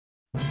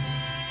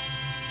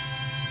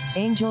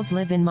Angels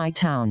live in my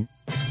town.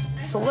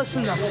 So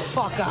listen the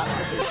fuck up.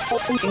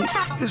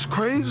 It's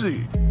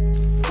crazy.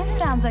 This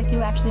sounds like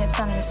you actually have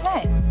something to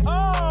say.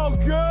 Oh,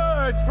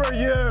 good for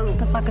you. What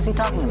the fuck is he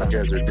talking about? You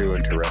guys are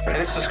doing terrific.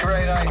 This is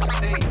great iced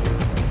tea.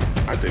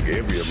 I think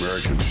every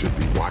American should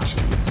be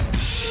watching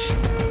this.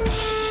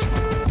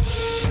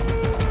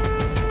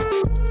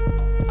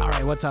 All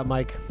right, what's up,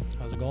 Mike?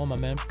 How's it going, my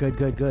man?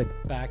 Good.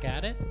 Back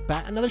at it?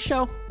 Back another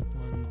show.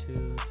 1, 2,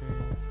 3,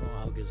 4.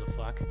 Who gives a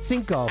fuck?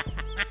 Cinco.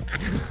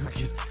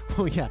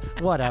 Oh yeah,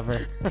 whatever.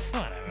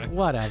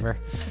 Whatever.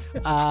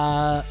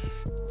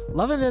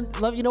 Loving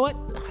it. Love. You know what?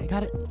 I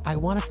got it. I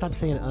want to stop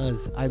saying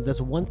us.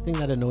 That's one thing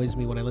that annoys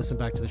me when I listen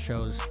back to the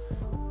shows.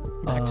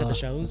 Back to the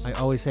shows? I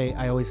always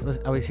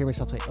hear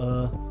myself say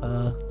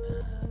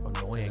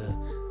annoying.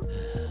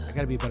 I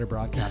gotta be a better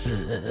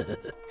broadcaster.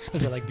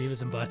 Is it like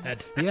Beavis and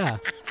Butthead? Yeah.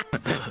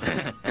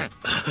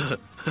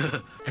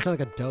 I sound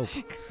like a dope.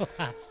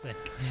 Classic.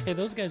 Hey,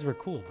 those guys were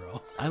cool,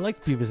 bro. I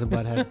like Beavis and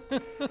Butthead.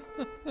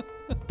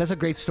 That's a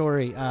great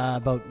story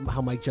about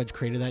how Mike Judge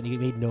created that and he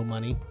made no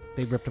money.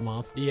 They ripped him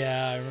off.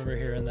 Yeah, I remember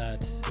hearing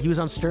that. He was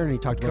on Stern and he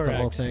talked about the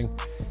whole thing.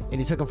 And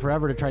it took him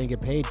forever to try and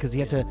get paid because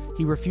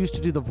he refused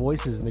to do the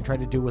voices and they tried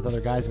to do it with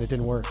other guys and it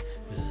didn't work.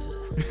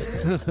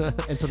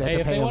 And so they had to pay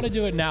if they him. want to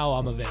do it now,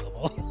 I'm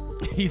available.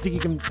 You think you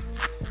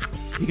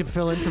can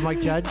fill in for Mike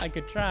Judge? I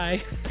could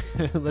try.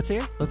 Let's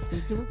hear. Let's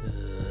do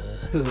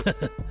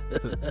it.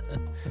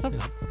 It's not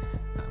bad.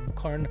 I'm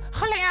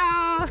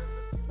Cornholio.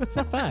 It's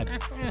not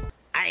bad.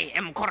 I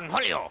am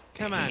Cornholio.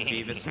 Come on,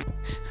 Beavis.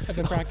 I've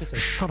been practicing.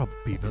 Shut up,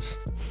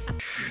 Beavis.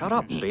 Shut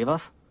up,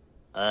 Beavis.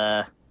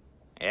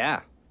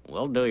 Yeah,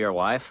 we'll do your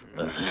wife.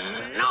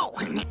 No.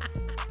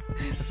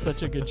 It's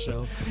such a good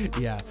show.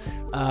 Yeah.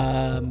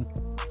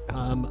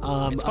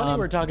 It's funny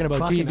we're talking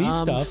about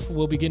TV stuff.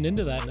 We'll be getting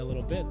into that in a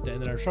little bit,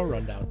 and then our show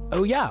rundown.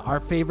 Oh yeah, our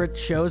favorite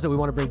shows that we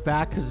want to bring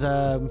back because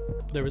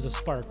There was a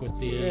spark with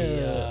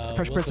the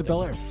Fresh Prince of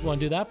Bel-Air. You want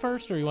to do that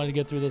first, or you want to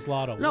get through this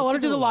lotto? No, I want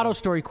to do the lotto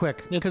story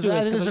quick Let's do I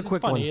this think because this is a it's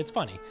quick funny. one. It's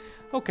funny.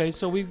 Okay,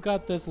 so we've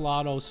got this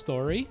lotto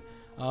story.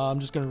 I'm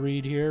just going to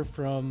read here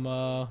from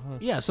So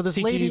this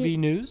CTV lady,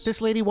 News.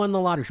 This lady won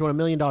the lottery. She won $1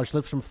 million.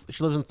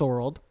 She lives in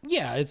Thorold.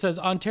 Yeah, it says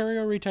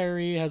Ontario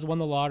retiree has won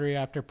the lottery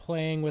after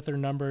playing with her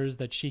numbers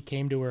that she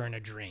came to her in a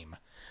dream.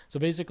 So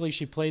basically,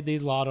 she played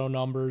these lotto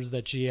numbers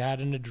that she had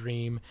in a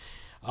dream.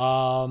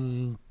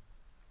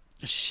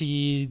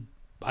 She,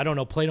 I don't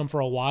know, played them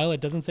for a while.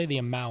 It doesn't say the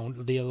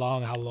amount,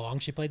 how long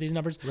she played these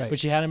numbers. Right. But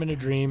she had them in a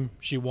dream.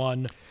 She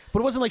won. But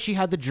it wasn't like she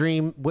had the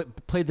dream,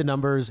 played the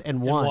numbers, and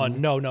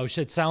won. No.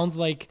 It sounds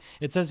like,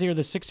 it says here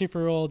the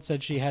 64-year-old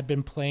said she had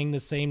been playing the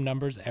same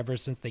numbers ever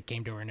since they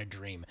came to her in a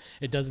dream.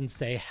 It doesn't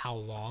say how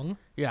long.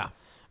 Yeah.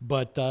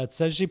 But it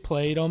says she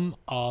played them.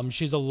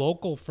 She's a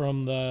local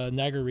from the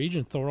Niagara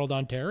region, Thorold,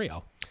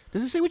 Ontario.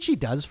 Does it say what she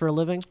does for a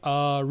living?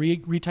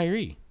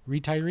 Retiree.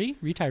 How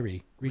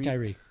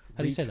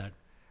do you say that?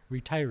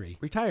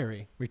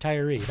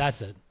 Retiree.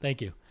 That's it.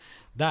 Thank you.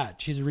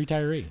 She's a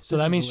retiree. So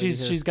that means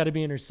she's got to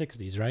be in her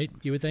 60s, right?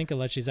 You would think,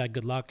 unless she's had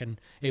good luck and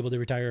able to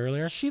retire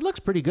earlier. She looks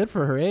pretty good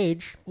for her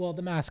age. Well,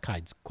 the mask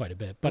hides quite a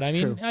bit, but That's I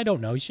mean, true. I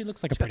don't know. She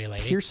looks like a pretty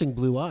lady. Piercing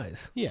blue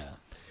eyes. Yeah.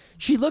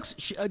 She looks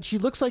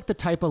like the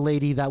type of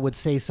lady that would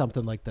say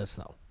something like this,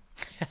 though.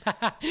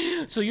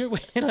 So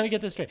let me get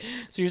this straight.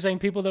 So you're saying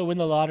people that win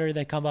the lottery,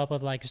 they come up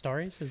with like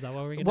stories? Is that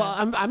what we're gonna?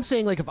 Well, I'm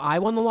saying like if I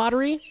won the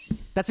lottery,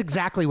 that's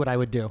exactly what I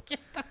would do.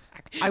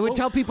 I would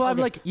tell people, I'm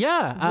like,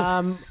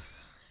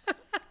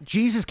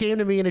 Jesus came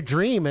to me in a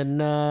dream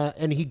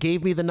and he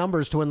gave me the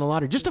numbers to win the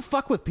lottery, just to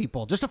fuck with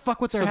people, just to fuck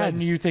with their heads. So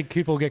then you think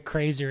people get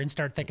crazier and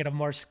start thinking of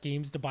more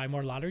schemes to buy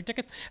more lottery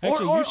tickets?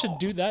 Actually, you should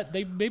do that.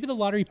 Maybe the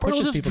lottery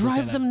pushes it'll just people to say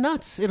drive that. them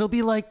nuts. It'll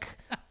be like,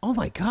 oh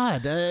my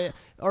God.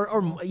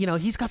 Or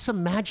he's got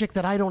some magic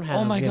that I don't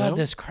have. Oh my God, know?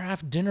 this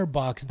Kraft dinner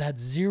box, that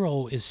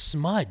 0 is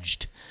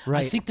smudged.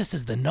 Right. I think this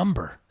is the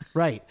number.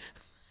 Right.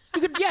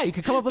 You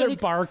could come up with Their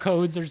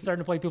barcodes. They're starting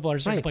to play. People are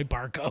starting Right. to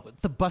play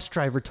barcodes. The bus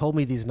driver told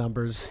me these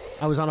numbers.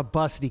 I was on a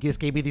bus and he just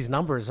gave me these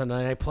numbers and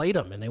I played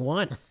them and they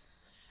won.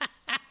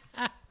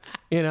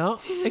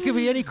 It could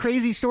be any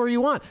crazy story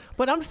you want.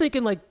 But I'm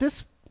thinking like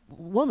this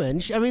woman,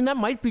 that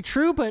might be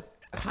true, but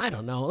I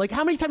don't know. Like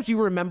how many times do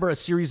you remember a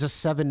series of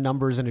 7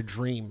 numbers in a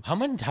dream?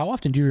 How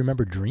often do you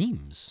remember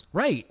dreams?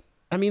 Right.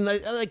 And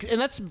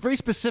that's very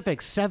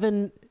specific.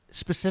 7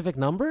 specific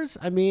numbers.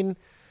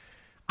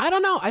 I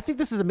don't know. I think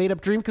this is a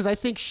made-up dream because I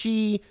think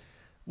she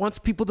wants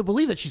people to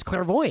believe that she's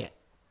clairvoyant.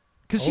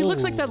 Because she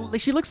looks like that.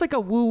 She looks like a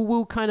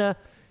woo-woo kind of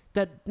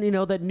that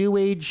new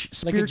age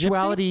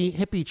spirituality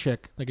hippie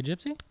chick. Like a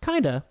gypsy?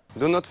 Kinda.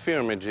 Do not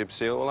fear me,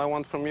 Gypsy. All I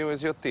want from you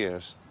is your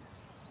tears.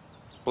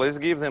 Please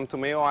give them to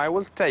me or I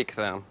will take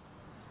them.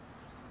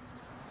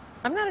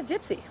 I'm not a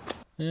gypsy.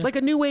 Yeah. Like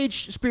a new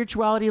age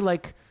spirituality,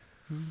 like,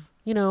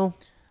 with the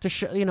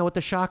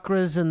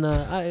chakras and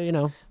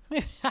the,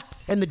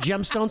 and the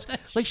gemstones.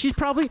 Like she's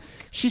probably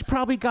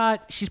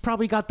got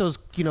those,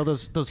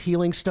 those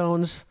healing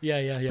stones.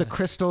 Yeah. The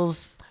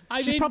crystals.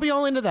 She's probably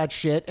all into that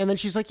shit. And then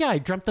she's like, yeah, I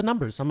dreamt the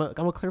numbers. I'm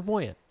a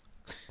clairvoyant.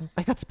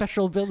 I got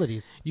special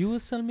abilities. You will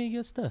sell me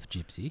your stuff,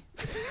 Gypsy.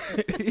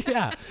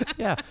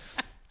 Yeah.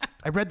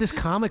 I read this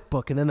comic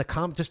book, and then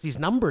just these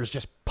numbers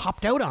just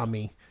popped out on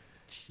me.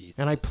 Jesus.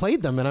 And I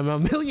played them, and I'm a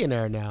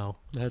millionaire now.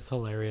 That's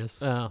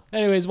hilarious. Oh.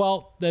 Anyways,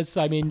 well,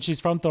 she's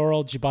from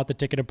Thorold. She bought the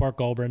ticket to Park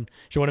Goulburn.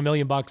 She won $1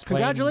 million playing.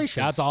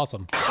 Congratulations. That's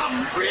awesome.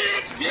 I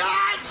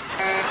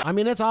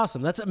mean, that's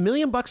awesome. That's $1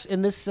 million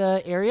in this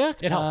area.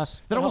 It helps.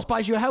 That It almost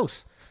buys you a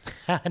house.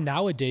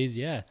 Nowadays,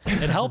 yeah.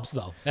 It helps,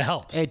 though. It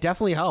helps. It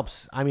definitely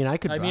helps. I mean,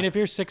 if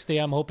you're 60,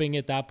 I'm hoping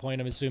at that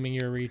point, I'm assuming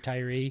you're a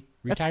retiree.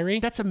 That's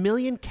 $1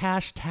 million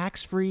cash,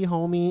 tax-free,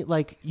 homie.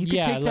 Like, you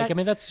could take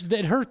that. That's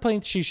at her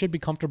point. She should be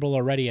comfortable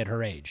already at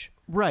her age.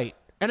 Right.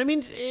 And I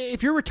mean,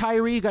 if you're a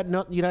retiree, you got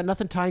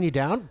nothing tying you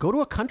down. Go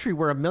to a country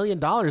where $1 million,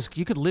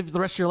 you could live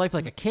the rest of your life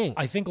like a king.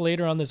 I think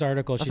later on this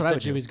article, she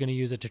said she do. was going to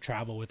use it to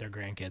travel with her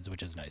grandkids,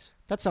 which is nice.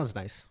 That sounds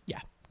nice.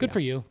 Yeah. Good for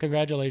you.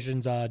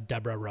 Congratulations,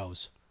 Deborah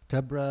Rose.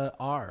 Deborah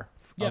R.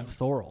 of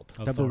Thorold.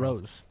 Deborah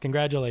Rose.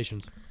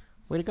 Congratulations.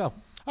 Way to go.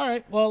 All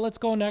right. Well, let's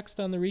go next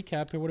on the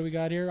recap here. What do we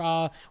got here?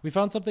 We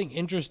found something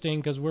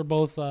interesting because we're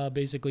both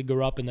basically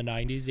grew up in the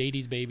 90s,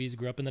 80s babies,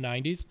 grew up in the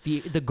 90s.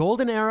 The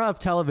golden era of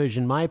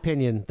television, my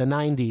opinion, the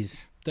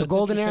 90s. The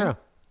golden era.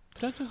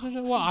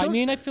 Well, I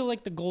mean, I feel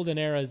like the golden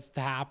era has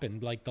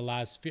happened like the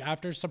last few,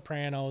 after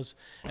Sopranos,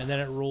 and then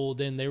it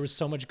rolled in. There was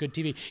so much good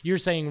TV. You're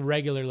saying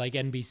regular like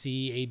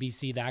NBC,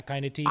 ABC, that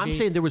kind of TV. I'm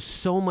saying there was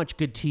so much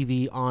good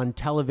TV on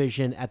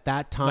television at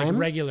that time. Like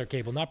regular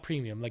cable, not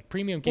premium. Like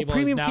premium cable.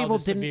 Premium is now cable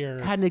the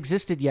severe... hadn't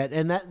existed yet,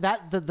 and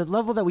the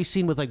level that we've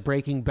seen with like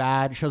Breaking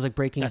Bad, shows like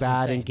Breaking That's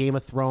Bad insane. and Game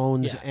of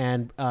Thrones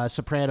and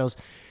Sopranos.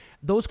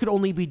 Those could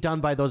only be done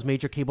by those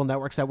major cable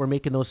networks that were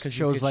making those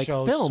shows like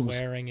films.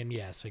 Swearing and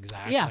yes,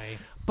 exactly. Yeah,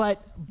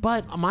 but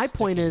my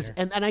point is,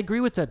 and I agree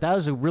with that. That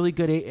was a really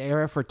good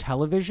era for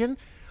television,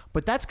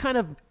 but that's kind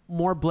of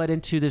more bled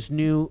into this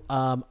new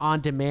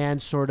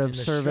on-demand sort of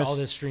service. All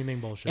this streaming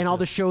bullshit. And all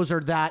the shows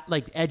are that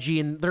like edgy,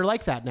 and they're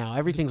like that now.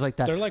 Everything's like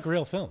that. They're like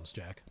real films,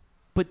 Jack.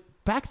 But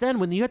back then,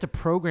 when you had to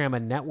program a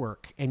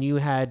network and you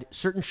had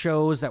certain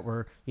shows that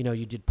were,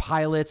 you did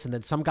pilots, and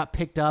then some got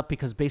picked up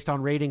because based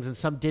on ratings and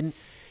some didn't.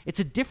 It's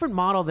a different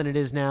model than it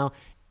is now.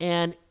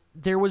 And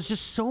there was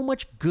just so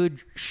much good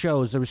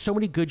shows. There was so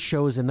many good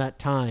shows in that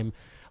time.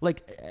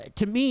 Like,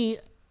 to me,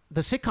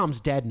 the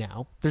sitcom's dead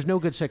now. There's no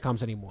good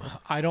sitcoms anymore.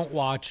 I don't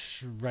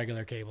watch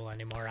regular cable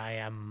anymore. I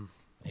am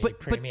a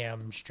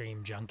premium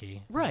stream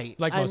junkie. Right.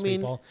 Like most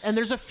people. And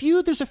there's a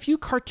few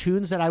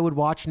cartoons that I would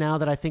watch now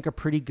that I think are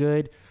pretty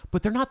good,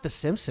 but they're not The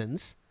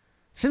Simpsons.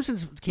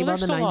 Simpsons came out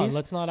in the 90s.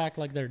 Let's not act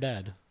like they're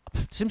dead.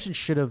 Simpsons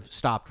should have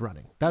stopped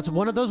running. That's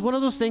one of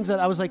those things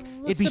that I was like,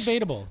 It's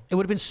debatable. It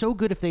would have been so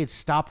good if they had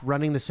stopped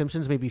running The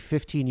Simpsons maybe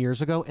 15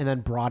 years ago and then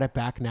brought it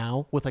back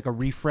now with like a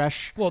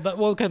refresh.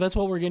 Okay, that's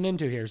what we're getting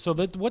into here. So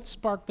what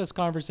sparked this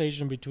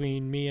conversation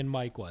between me and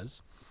Mike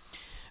was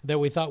that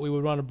we thought we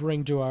would want to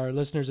bring to our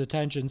listeners'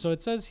 attention. So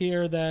it says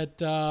here that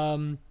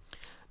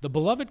the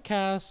beloved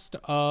cast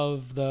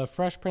of The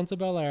Fresh Prince of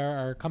Bel-Air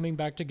are coming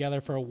back together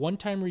for a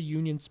one-time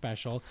reunion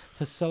special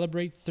to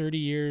celebrate 30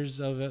 years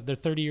of their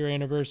 30-year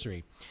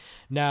anniversary.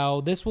 Now,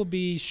 this will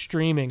be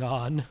streaming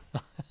on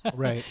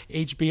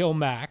HBO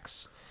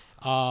Max.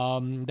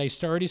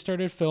 They already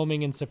started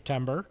filming in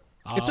September.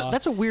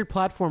 That's a weird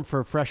platform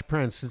for Fresh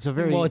Prince. It's a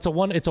very it's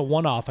a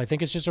one-off. I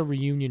think it's just a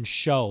reunion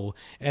show,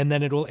 and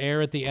then it will air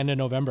at the end of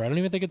November. I don't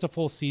even think it's a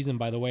full season,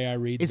 by the way I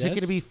read. Is it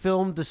going to be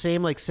filmed the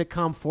same like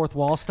sitcom fourth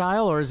wall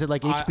style, or is it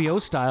like HBO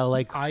style,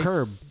 like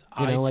Curb?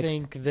 I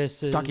think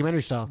this is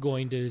documentary style.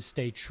 Going to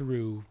stay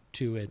true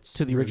to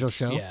the original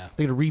show. Yeah,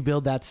 they're going to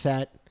rebuild that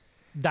set.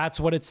 That's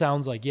what it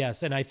sounds like,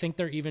 yes. And I think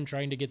they're even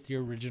trying to get the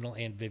original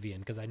Aunt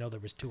Vivian, because I know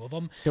there was two of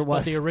them. There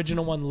was. But the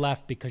original one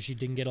left because she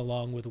didn't get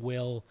along with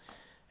Will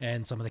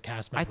and some of the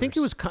cast members. I think it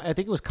was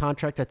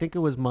contract. I think it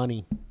was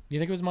money. You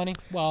think it was money?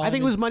 Well, I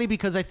think it was money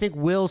because I think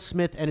Will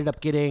Smith ended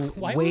up getting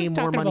way more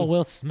talking money. About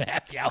Will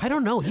Smith? Yeah. I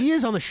don't know. He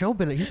is on the show.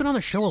 He's been on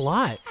the show a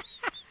lot.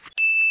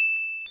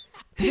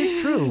 It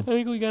is true. I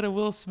think we got a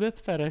Will Smith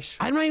fetish.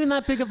 I'm not even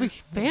that big of a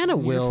fan of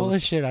Will. You're full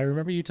of shit. I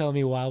remember you telling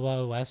me Wild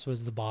Wild West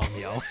was the bomb,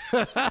 yo.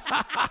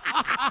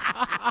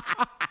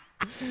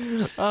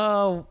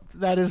 Oh,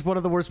 that is one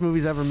of the worst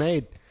movies ever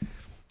made.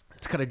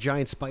 It's got a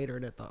giant spider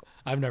in it, though.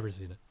 I've never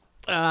seen it.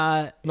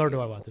 Nor do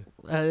I want to.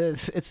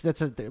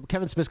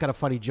 Kevin Smith's got a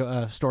funny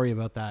story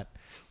about that,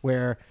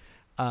 where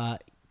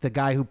the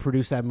guy who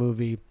produced that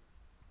movie,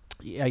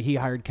 he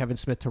hired Kevin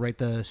Smith to write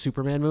the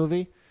Superman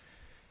movie,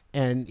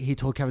 and he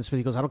told Kevin Smith,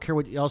 he goes, "I don't care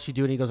what else you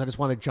do," and he goes, "I just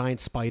want a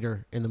giant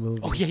spider in the movie."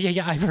 Oh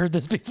yeah. I've heard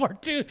this before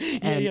too.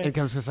 And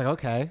Kevin Smith's like,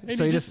 "Okay," and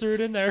so he just threw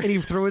it in there, and he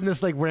threw in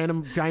this like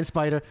random giant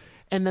spider.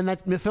 And then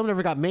that film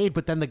never got made,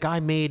 but then the guy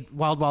made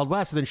Wild Wild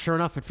West, and then sure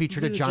enough, it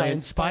featured a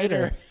giant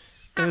spider.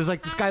 It was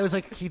like, this guy was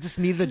like, he just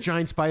needed a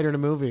giant spider in a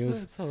movie.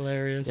 That's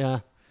hilarious. Yeah.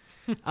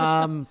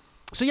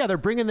 So yeah, they're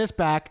bringing this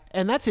back,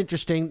 and that's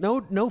interesting.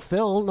 No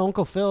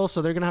Uncle Phil,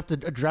 so they're gonna have to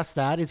address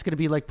that. It's gonna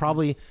be like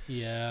probably.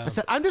 Yeah.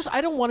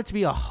 I don't want it to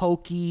be a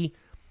hokey,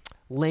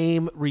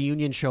 lame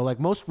reunion show. Like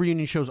most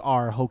reunion shows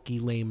are hokey,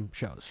 lame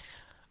shows.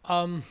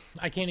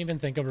 I can't even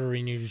think of a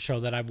reunion show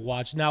that I've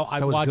watched. Now,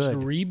 I've was watched good.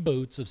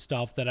 reboots of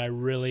stuff that I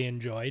really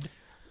enjoyed.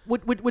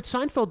 What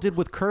Seinfeld did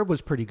with Curb was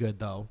pretty good,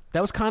 though.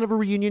 That was kind of a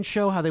reunion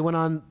show. How they went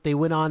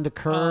on to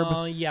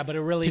Curb Yeah, but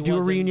it really to do a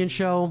wasn't reunion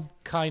show.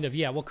 Kind of,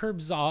 yeah. Well,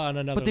 Curb's on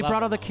another But they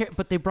brought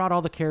level,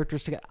 all the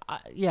characters together.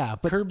 Yeah,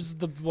 but Curb's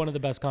one of the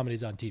best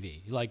comedies on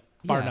TV, like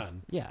bar yeah,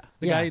 none. Yeah,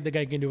 The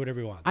guy can do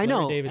whatever he wants. I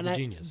know. Larry David's and a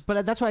genius.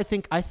 But that's why I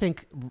think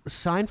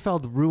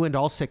Seinfeld ruined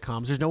all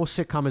sitcoms. There's no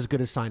sitcom as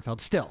good as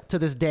Seinfeld still to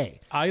this day.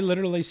 I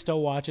literally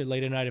still watch it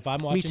late at night. If I'm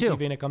watching too.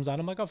 TV and it comes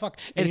on, I'm like, oh fuck.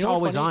 And you it's know what's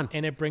always funny? on.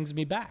 And it brings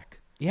me back.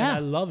 Yeah. And I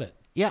love it.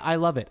 Yeah, I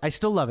love it. I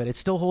still love it. It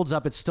still holds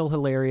up. It's still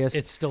hilarious.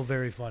 It's still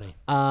very funny.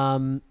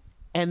 And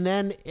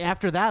then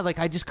after that, like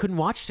I just couldn't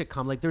watch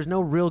sitcom. Like there's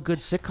no real good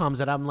sitcoms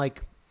that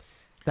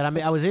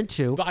I was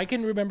into. But I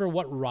can remember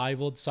what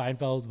rivaled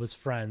Seinfeld was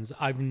Friends.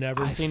 I've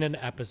never seen an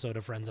episode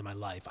of Friends in my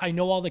life. I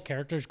know all the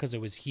characters because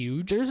it was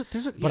huge.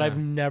 But yeah. I've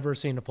never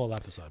seen a full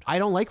episode. I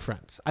don't like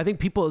Friends. I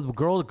think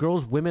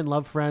women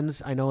love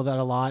Friends. I know that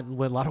a lot. A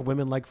lot of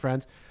women like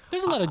Friends.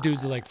 There's a lot of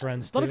dudes that like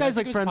Friends. A lot of too. guys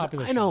I think like it was a Friends.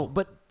 popular I know, show.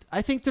 but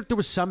I think that there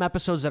was some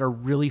episodes that are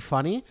really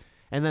funny,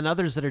 and then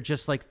others that are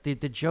just like the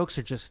jokes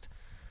are just,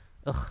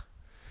 ugh.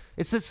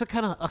 It's a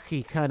kind of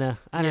ucky kind of.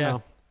 I don't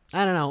know.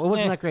 It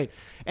wasn't that great.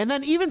 And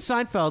then even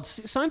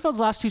Seinfeld's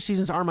last 2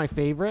 seasons are my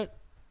favorite.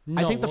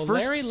 No, I think the well,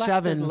 first Larry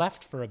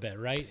left for a bit,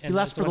 right? He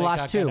left for the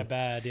last 2. Kind of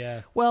bad,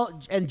 yeah.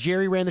 Well, and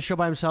Jerry ran the show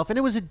by himself, and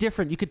it was a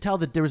different. You could tell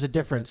that there was a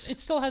difference. It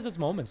still has its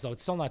moments, though.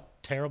 It's still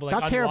not terrible. Like,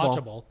 Not unwatchable.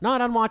 terrible.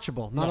 Not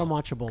unwatchable. Not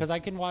unwatchable. Because I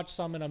can watch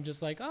some and I'm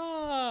just like,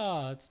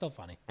 it's still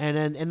funny.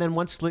 And then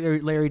once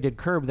Larry did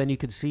Curb, then you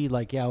could see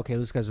like, yeah, okay,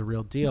 this guy's a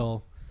real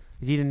deal.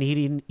 He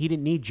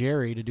didn't need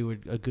Jerry to do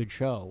a good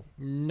show.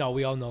 No,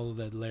 we all know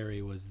that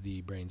Larry was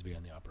the brains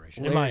behind the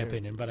operation, in my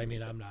opinion. But I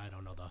mean, I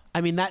don't know though.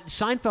 I mean, that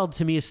Seinfeld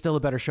to me is still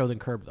a better show than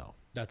Curb, though.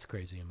 That's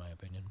crazy in my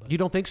opinion. But You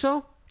don't think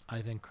so?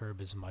 I think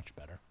Curb is much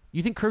better.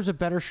 You think Curb's a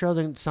better show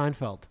than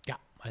Seinfeld? Yeah,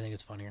 I think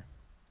it's funnier.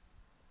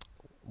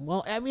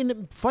 Well, I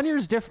mean, funnier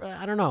is different.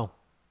 I don't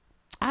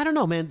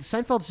know, man.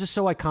 Seinfeld's just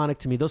so iconic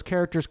to me. Those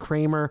characters,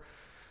 Kramer,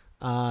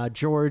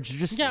 George,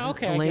 just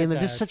okay, I Elaine, get they're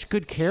just that. such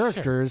good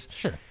characters.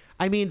 Sure.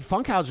 I mean,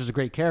 Funkhauser's a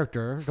great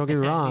character. Don't get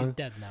me wrong. He's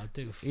dead now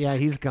too. Yeah,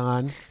 he's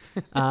gone.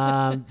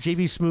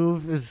 JB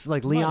Smoove is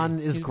like Leon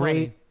is He's great.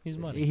 money. He's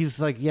money. He's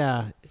like,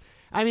 yeah.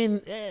 I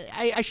mean,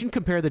 I shouldn't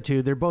compare the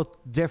two. They're both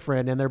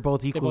different and they're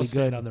both They equally both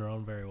stand good. on their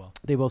own very well.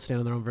 They both stand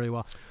on their own very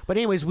well. But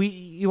anyways,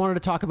 you wanted to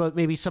talk about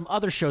maybe some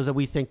other shows that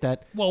we think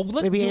that. Well,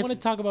 do maybe you want to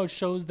talk about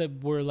shows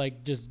that were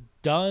like just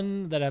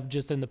done that have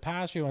just in the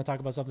past? Or you want to talk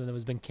about something that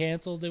has been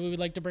canceled that we would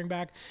like to bring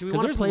back?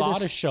 Because there's a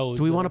lot of shows.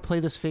 Do we that want are- to play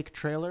this fake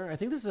trailer? I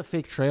think this is a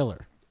fake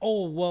trailer.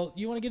 Oh, well,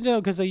 you want to get into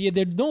it? Because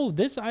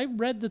I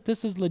read that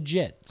this is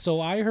legit. So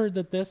I heard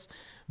that this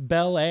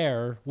Bel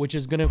Air, which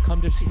is going to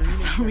come to streaming. For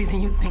some reason,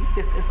 you think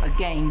this is a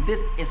game. This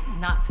is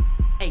not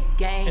a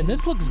game. And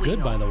this looks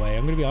good, by the way.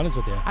 I'm going to be honest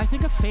with you. I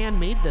think a fan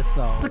made this,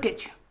 though. Look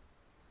at you.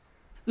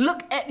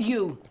 Look at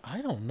you.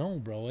 I don't know,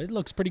 bro. It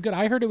looks pretty good.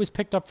 I heard it was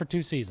picked up for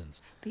 2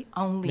 seasons. The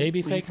only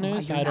Maybe fake reason why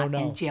news? you're I don't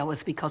not know. in jail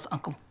is because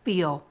Uncle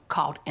Phil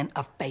called in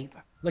a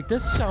favor. Like,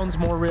 this sounds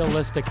more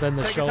realistic than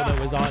the show that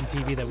was on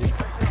TV that we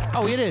saw.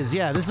 Oh, it is.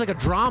 Yeah, this is like a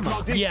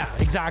drama. Yeah,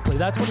 exactly.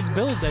 That's what it's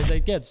billed that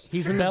it gets.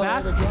 He's in the Bel Air,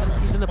 basket. drama.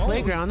 He's in the Oh,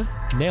 playground.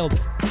 Nailed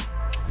it.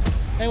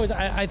 Anyways,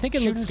 I think it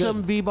Shooting looks good.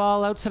 some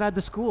b-ball outside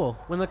the school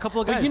when a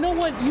couple of guys. But you know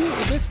what?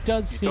 This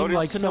does seem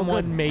like to know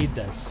someone good. made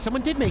this.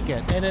 Someone did make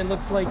it. And it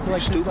looks like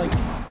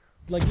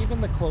even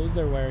the clothes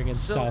they're wearing and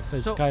stuff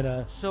is kind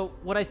of. So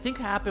what I think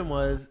happened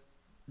was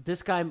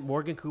this guy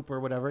Morgan Cooper or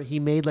whatever, he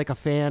made like a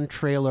fan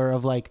trailer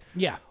of like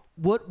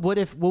what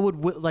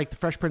would like the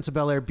Fresh Prince of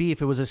Bel Air be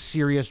if it was a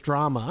serious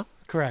drama?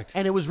 Correct.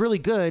 And it was really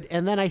good.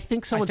 And then I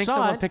think someone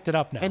saw it, picked it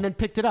up now. and then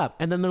picked it up,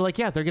 and then they're like,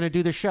 yeah, they're gonna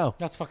do this show.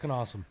 That's fucking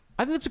awesome.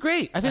 I think that's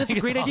great. I think that's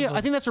a great it's idea. awesome.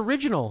 I think that's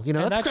original. You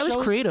know, And that's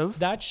shows, creative.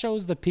 That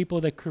shows the people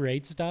that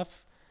create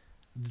stuff,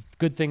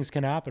 good things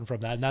can happen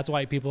from that, and that's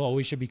why people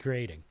always should be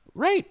creating.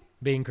 Right.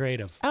 Being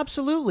creative.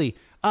 Absolutely.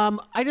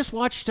 I just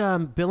watched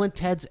Bill and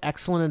Ted's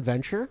Excellent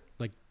Adventure.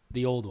 Like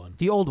the old one.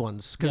 The old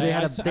ones, because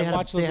Yeah, they I had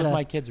watched those with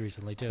my kids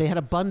recently too. They had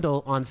a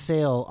bundle on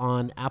sale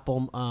on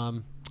Apple.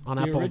 On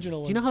Apple.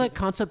 original Do you know ones, how that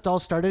concept all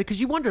started? Because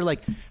you wonder,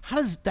 like, how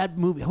does that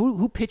movie?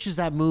 Who pitches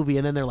that movie?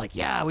 And then they're like,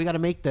 yeah, we got to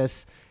make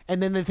this.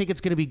 And then they think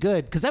it's going to be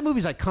good because that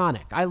movie's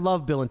iconic. I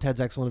love Bill and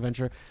Ted's Excellent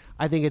Adventure.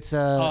 I think it's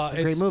a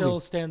great it movie. still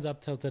stands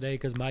up till today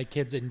because my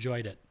kids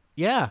enjoyed it.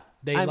 Yeah,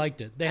 They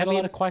liked it. They had a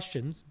lot of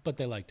questions, but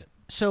they liked it.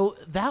 So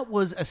that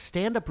was a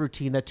stand-up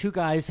routine that 2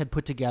 guys had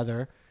put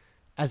together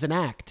as an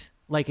act.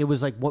 Like it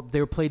was like what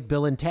they played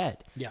Bill and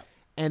Ted. Yeah.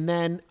 And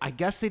then I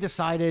guess they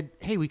decided,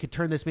 hey, we could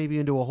turn this maybe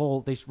into a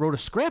whole. They wrote a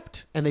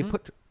script and they and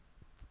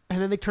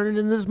then they turned it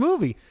into this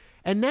movie.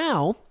 And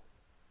now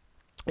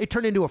it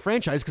turned into a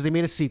franchise because they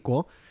made a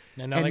sequel.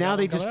 And now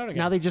they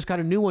just got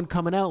a new one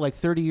coming out like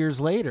 30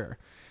 years later.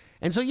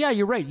 And so, yeah,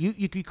 you're right.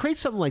 You could create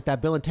something like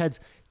that, Bill and Ted's.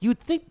 You would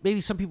think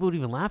maybe some people would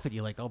even laugh at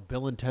you, like, oh,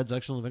 Bill and Ted's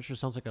Excellent Adventure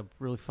sounds like a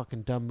really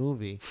fucking dumb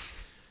movie,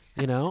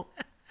 you know?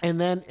 And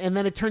then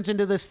it turns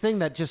into this thing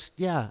that just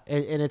and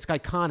it's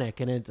iconic,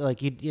 and it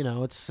like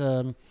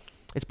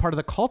it's part of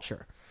the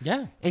culture.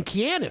 Yeah. And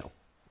Keanu,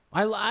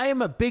 I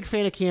am a big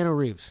fan of Keanu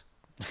Reeves.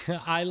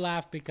 I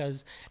laugh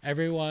because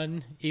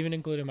everyone, even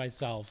including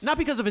myself, Not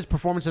because of his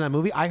performance in that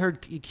movie. I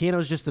heard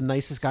Keanu's just the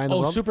nicest guy in the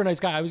world. super nice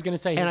guy. I was going to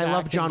say, And his I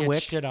love acting John gets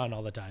Wick. shit on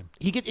all the time.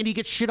 He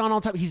gets shit on all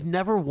the time. He's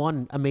never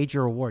won a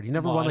major award. He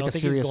never Well, won I like don't a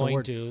think serious he's going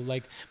award. to.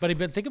 Like, but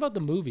think about the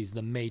movies: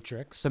 The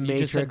Matrix. The You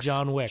just said Matrix,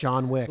 John Wick.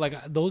 John Wick. Like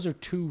those are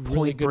two really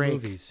Point good Break.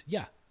 movies.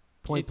 Yeah.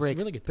 Point It's Break,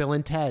 really good. Bill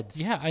and Ted's.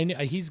 Yeah, I know.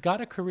 He's got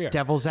a career.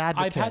 Devil's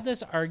Advocate. I've had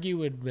this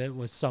argument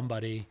with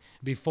somebody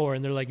before,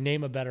 and they're like,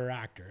 "Name a better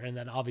actor," and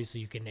then obviously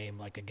you can name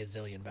like a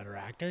gazillion better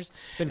actors.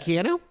 Than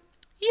Keanu?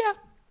 Yeah.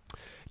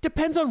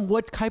 Depends on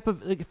what type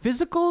of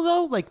physical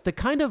though, like the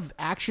kind of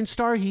action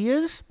star he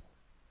is.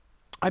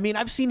 I mean,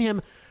 I've seen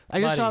him.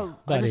 I just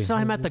saw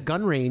him at the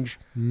gun range.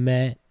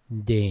 Matt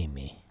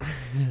Damon.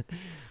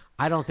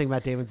 I don't think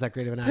Matt Damon's that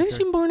great of an actor. Have you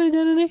seen Born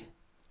Identity?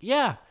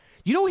 Yeah,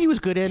 you know what he was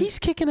good in? He's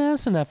kicking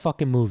ass in that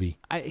fucking movie.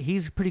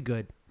 He's pretty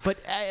good.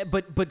 But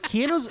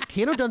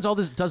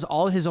Keanu does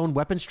all his own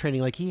weapons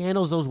training. Like he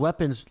handles those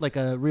weapons like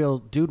a real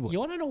dude would. You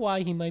want to know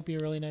why he might be a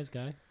really nice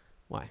guy?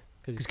 Why?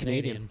 Because he's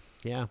Canadian.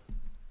 Canadian. Yeah.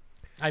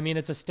 I mean,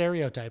 it's a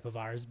stereotype of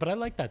ours, but I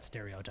like that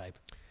stereotype.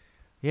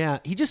 Yeah,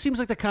 he just seems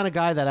like the kind of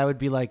guy that I would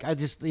be like, I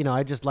just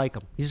like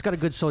him. He's just got a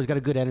good soul. He's got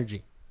a good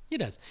energy. He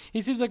does.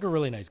 He seems like a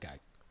really nice guy.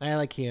 I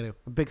like Keanu. I'm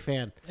a big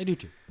fan. I do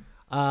too.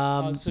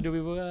 So do we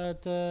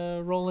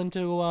roll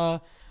into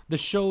the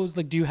shows?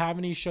 Like, do you have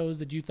any shows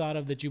that you thought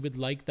of that you would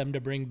like them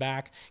to bring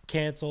back?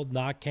 Canceled,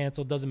 not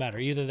canceled, doesn't matter.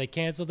 Either they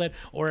canceled it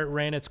or it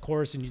ran its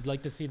course and you'd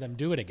like to see them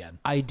do it again.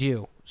 I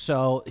do.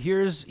 So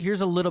here's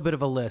a little bit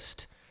of a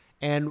list.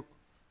 And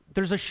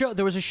there was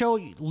a show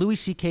Louis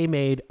C.K.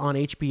 made on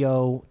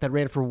HBO that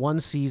ran for one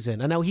season.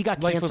 I know he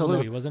got Life canceled. with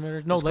Louis, wasn't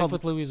it? No, was Life called-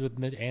 with Louis is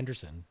with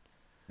Anderson.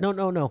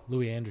 No.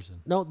 Louis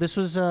Anderson. No, this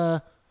is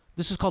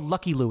called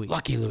Lucky Louie.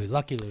 Lucky Louis,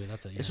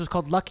 that's it. Yeah. This was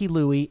called Lucky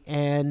Louie,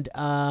 and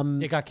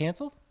It got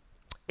canceled?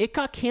 it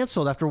got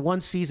canceled after one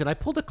season. I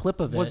pulled a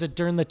clip of it. Was it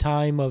during the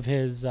time of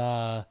his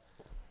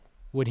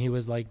when he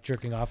was like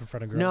jerking off in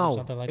front of girls or No,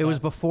 something like it that? was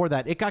before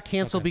that. It got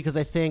canceled Okay. because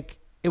I think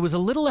it was a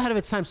little ahead of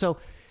its time. So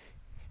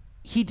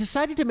he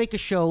decided to make a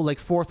show like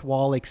Fourth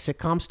Wall, like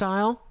sitcom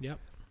style. Yep.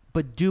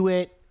 But do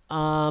it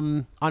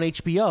on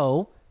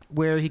HBO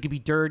where he could be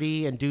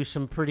dirty and do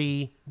some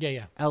pretty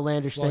Yeah.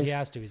 outlandish Well, things. he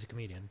has to. He's a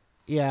comedian.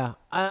 Yeah,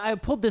 I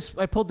pulled this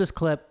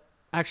clip.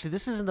 Actually,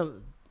 this isn't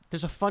the.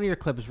 There's a funnier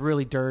clip. It's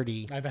really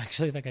dirty. I've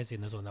actually think I've seen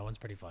this one. That one's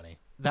pretty funny.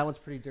 That one's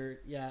pretty dirty.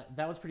 Yeah,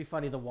 that one's pretty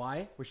funny. The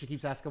why, where she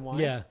keeps asking why.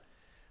 Yeah.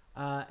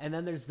 And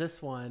then there's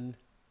this one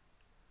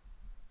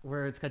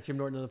where it's got Jim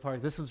Norton in the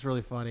park. This one's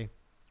really funny.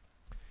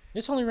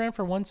 This only ran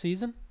for one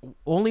season?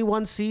 Only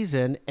one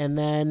season, and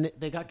then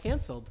they got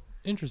canceled.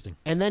 Interesting.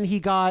 And then he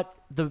got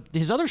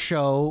his other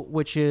show,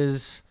 which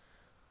is,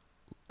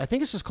 I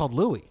think it's just called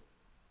Louie,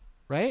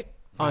 right?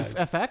 On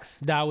FX?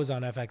 That was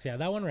on FX. Yeah,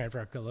 that one ran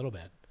for a little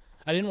bit.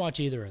 I didn't watch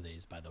either of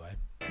these, by the way.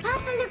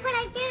 Papa, look what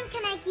I found.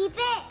 Can I keep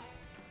it?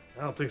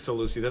 I don't think so,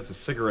 Lucy. That's a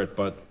cigarette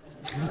butt.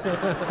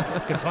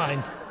 That's a good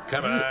find.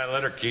 Come on,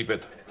 let her keep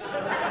it.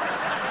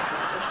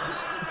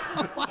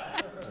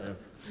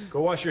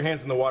 Go wash your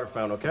hands in the water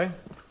fountain, okay?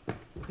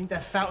 Think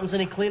that fountain's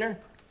any cleaner?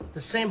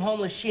 The same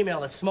homeless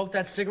she-male that smoked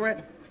that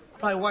cigarette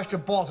probably washed her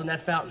balls in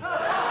that fountain.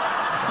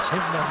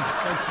 Jim Norton's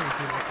so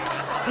creepy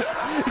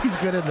looking. He's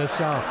good in this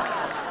show.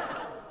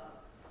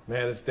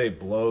 Man, this day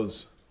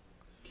blows.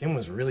 Kim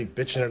was really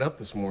bitching it up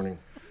this morning.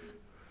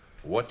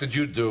 What did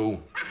you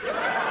do?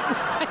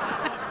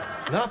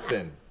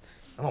 Nothing.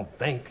 I don't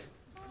think.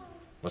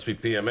 Must be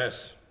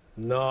PMS.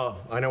 No,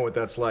 I know what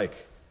that's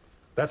like.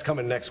 That's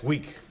coming next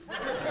week.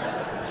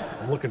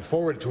 I'm looking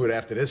forward to it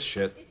after this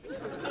shit.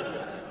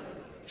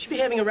 She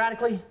behaving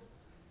erratically?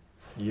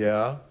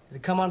 Yeah? Did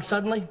it come on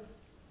suddenly?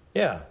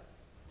 Yeah.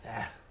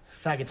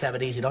 Faggots have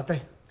it easy, don't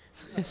they?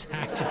 His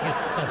acting is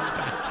so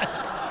bad.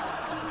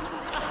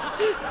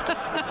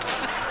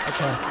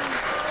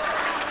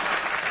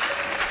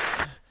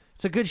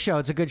 It's a good show.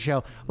 It's a good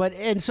show.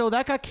 And so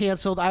that got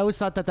canceled. I always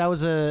thought that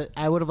was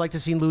I would have liked to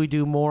seen Louis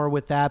do more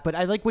with that. But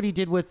I like what he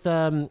did with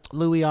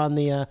Louis on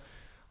the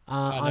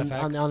on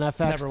FX.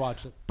 Never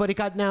watched it. But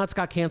it's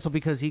got canceled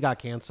because he got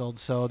canceled.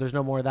 So there's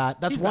no more of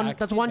that. That's He's one. back.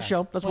 That's He's one back.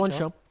 show. That's One one show.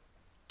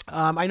 show.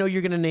 I know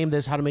you're going to name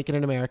this "How to Make It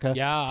in America."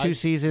 Yeah. 2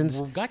 seasons.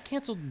 Well, got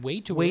canceled way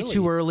too Way early.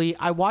 too early.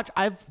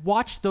 I've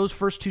watched those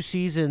first 2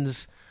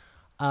 seasons.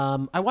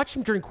 I watched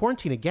them during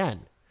quarantine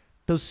again.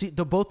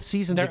 Both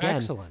seasons They're again.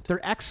 excellent.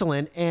 They're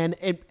excellent. And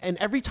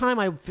every time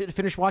I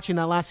finish watching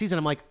that last season,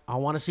 I'm like, I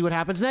want to see what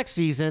happens next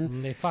season.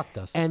 And they fucked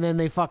us. And then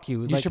they fuck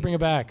you. You should bring it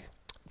back.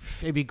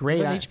 It'd be great.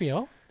 Was that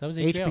HBO? That was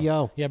HBO.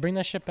 HBO. Yeah, bring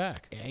that shit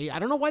back. I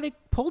don't know why they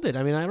pulled it.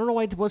 I mean, I don't know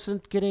why it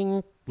wasn't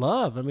getting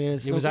love. I mean,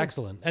 It was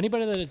excellent.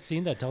 Anybody that had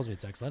seen that tells me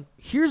it's excellent.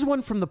 Here's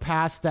one from the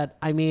past that,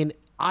 I mean,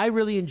 I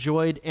really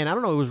enjoyed, and I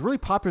don't know, it was really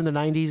popular in the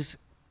 90s,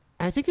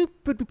 and I think it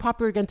would be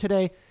popular again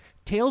today.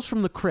 Tales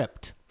from the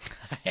Crypt.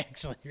 I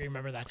actually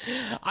remember that.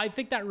 I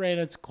think that ran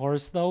its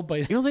course though,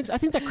 but You don't think? I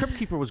think that Crypt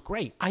Keeper was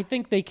great. I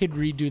think they could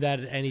redo that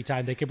at any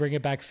time. They could bring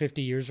it back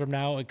 50 years from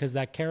now because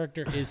that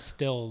character is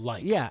still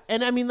liked. Yeah,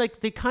 and I mean,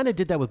 like they kind of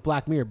did that with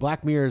Black Mirror.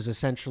 Black Mirror is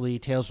essentially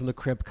Tales from the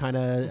Crypt, kind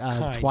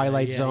of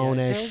Twilight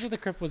Zone-ish. Tales of the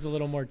Crypt was a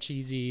little more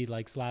cheesy,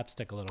 like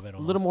slapstick, a little bit. A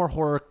little more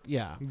horror.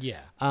 Yeah. Yeah.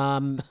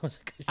 That was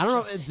a good I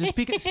don't know.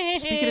 Speaking of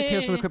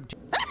Tales from the Crypt,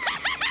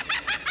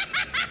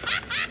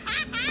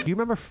 do you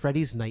remember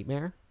Freddy's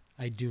Nightmare?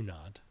 I do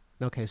not.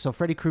 Okay, so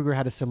Freddy Krueger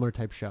had a similar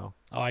type show.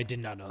 Oh, I did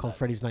not know called that.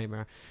 Freddy's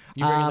Nightmare.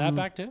 You bringing that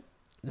back too?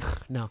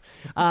 No.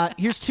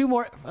 Here's two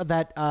more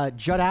that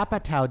Judd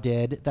Apatow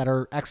did that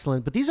are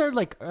excellent, but these are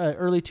like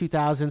early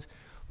 2000s.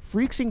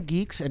 Freaks and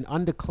Geeks and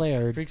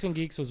Undeclared. Freaks and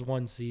Geeks was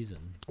one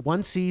season.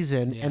 One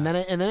season, Yeah. and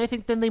then I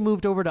think they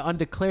moved over to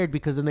Undeclared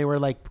because then they were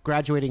like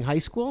graduating high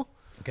school.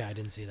 Okay, I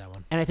didn't see that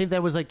one. And I think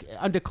that was like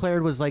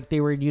Undeclared was like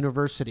they were in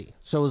university,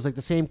 so it was like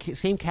the same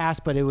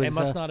cast, but it was. It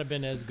must not have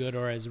been as good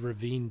or as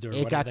revened or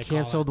It whatever got they call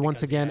canceled it once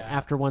because, again yeah.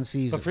 after one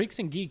season. But Freaks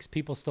and Geeks,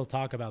 people still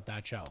talk about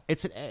that show.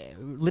 It's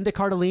Linda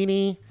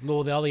Cardellini.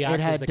 Well, all the actors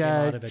it had that came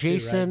out of it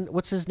Jason. too, right?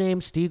 What's his name?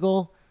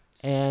 Stiegel.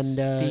 And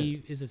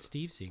Steve, is it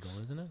Steve Siegel?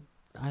 Isn't it?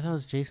 I thought it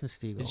was Jason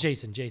Stiegel. It's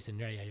Jason.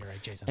 Yeah, you're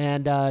right, Jason.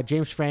 And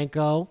James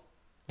Franco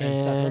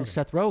And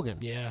Seth Rogen.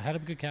 Yeah, had a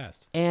good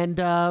cast. And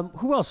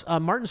who else?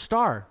 Martin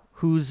Starr,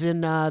 who's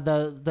in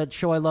that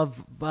show I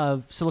love,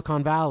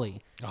 Silicon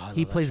Valley. Oh, I love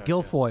He that plays show,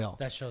 Guilfoyle.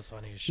 That show's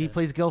funny as He shit.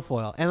 plays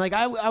Guilfoyle. And like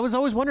I was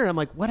always wondering, I'm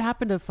like, what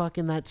happened to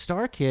fucking that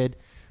Starr kid?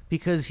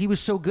 Because he was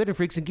so good in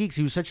Freaks and Geeks.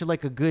 He was such a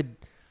good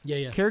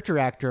character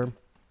actor.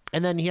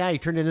 And then he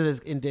turned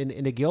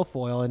into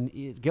Guilfoyle, and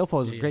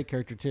Guilfoyle is a great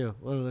character too.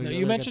 No,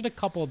 you mentioned a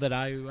couple that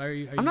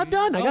I'm not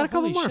done. I got a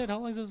couple holy more. Shit, how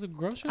long is this a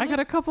grocery I got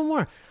a couple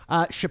more.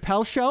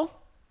 Chappelle Show.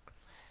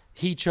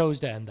 He chose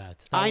to end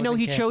that. I know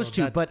he chose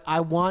to, but I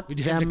want him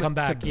them to come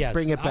back. Yes,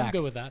 bring it back. I'm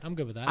good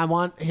with that. I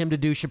want him to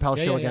do Chappelle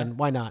Show yeah. again.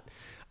 Why not?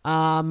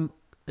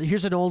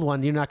 Here's an old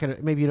one. You're not gonna.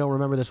 Maybe you don't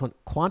remember this one.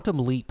 Quantum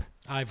Leap.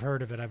 I've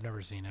heard of it. I've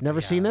never seen it.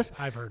 Never but seen this?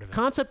 I've heard of it.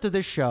 Concept of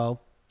this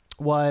show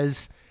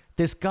was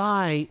this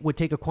guy would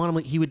take a quantum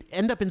leap. He would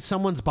end up in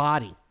someone's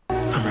body.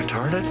 I'm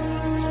retarded?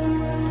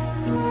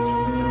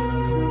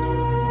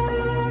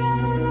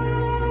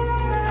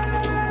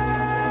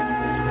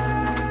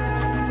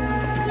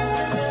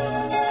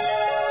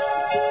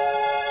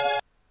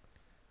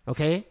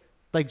 Okay?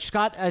 Like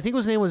Scott, I think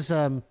his name was,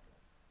 not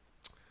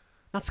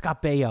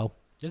Scott Baio.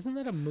 Isn't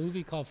that a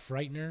movie called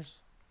Frighteners,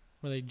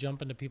 where they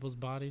jump into people's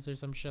bodies or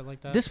some shit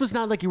like that? This was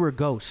not like you were a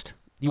ghost.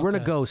 You weren't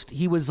a ghost.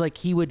 He was like,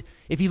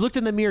 if he looked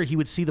in the mirror, he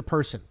would see the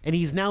person. And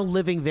he's now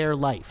living their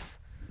life.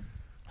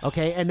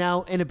 Okay?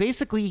 And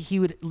basically, he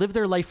would live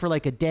their life for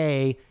like a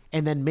day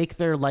and then make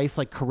their life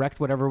like correct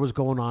whatever was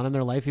going on in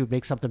their life. He would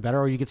make something better,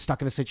 or you get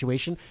stuck in a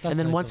situation. That's and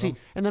then nice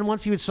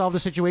once he would solve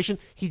the situation,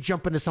 he'd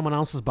jump into someone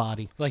else's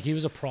body. Like he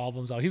was a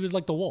problem solver. He was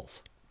like the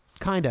wolf.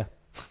 Kinda.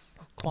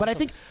 But I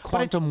think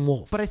Quantum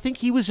Wolf. But I think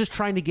he was just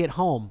trying to get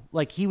home.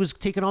 Like he was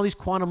taking all these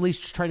quantum leaps,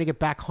 just trying to get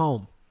back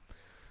home.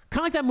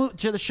 Kind of like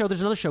that the show.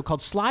 There's another show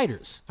called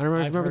Sliders. I don't I've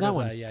remember heard that of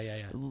one. that.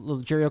 Yeah.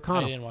 Little Jerry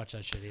O'Connell. I didn't watch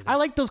that shit either. I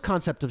like those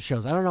concept of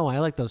shows. I don't know why I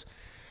like those.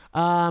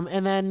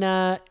 And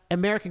then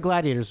American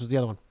Gladiators was the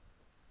other one.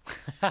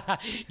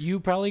 You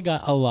probably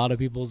got a lot of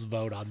people's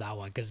vote on that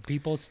one because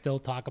people still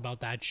talk about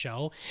that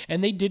show,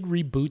 and they did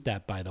reboot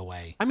that, by the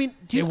way. I mean,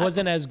 it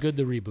wasn't as good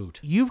the reboot.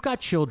 You've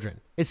got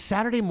children. Is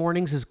Saturday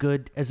mornings as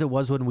good as it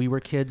was when we were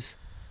kids?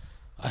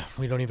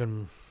 We don't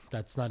even.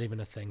 That's not even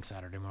a thing.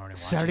 Saturday morning.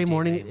 Saturday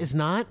morning is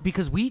not,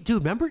 because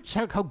remember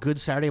how good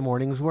Saturday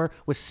mornings were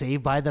with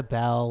Saved by the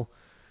Bell.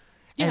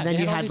 Yeah, and then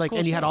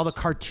you had all the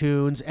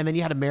cartoons, and then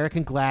you had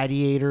American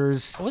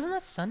Gladiators. Wasn't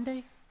that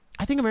Sunday?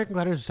 I think American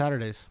Gladiators is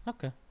Saturdays.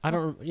 Okay. I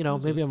don't,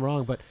 maybe I'm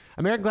wrong, but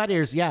American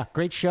Gladiators, yeah,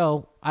 great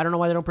show. I don't know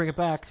why they don't bring it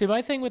back. See,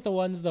 my thing with the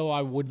ones, though,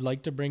 I would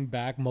like to bring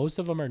back, most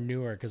of them are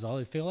newer because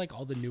I feel like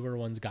all the newer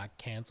ones got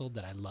canceled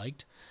that I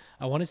liked.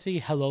 I want to see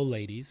Hello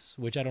Ladies,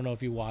 which I don't know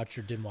if you watched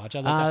or didn't watch. I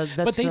like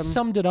that. But they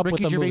summed it up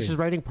Ricky with a Gervais's movie.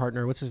 writing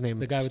partner. What's his name?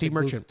 The guy Steve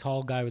with the Merchant.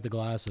 tall guy with the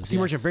glasses. Steve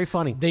Merchant, very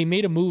funny. They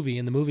made a movie,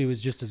 and the movie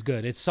was just as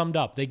good. It summed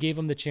up. They gave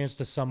him the chance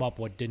to sum up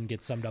what didn't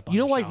get summed up on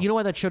You know the why? show. You know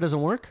why that show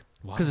doesn't work?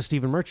 Why? Because of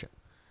Stephen Merchant.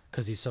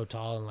 Because he's so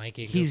tall and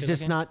lanky. He's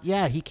just not.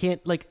 Yeah, he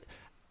can't like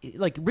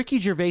Ricky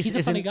Gervais. He's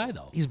a funny guy,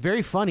 though. He's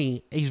very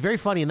funny. He's very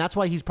funny, and that's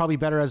why he's probably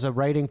better as a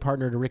writing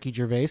partner to Ricky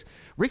Gervais.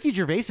 Ricky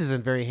Gervais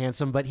isn't very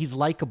handsome, but he's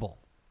likable.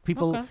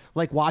 People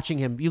like watching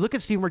him. You look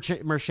at Steve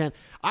Merchant.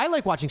 I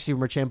like watching Steve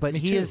Merchant, but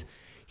he's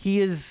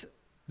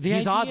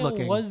The odd idea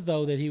looking. was,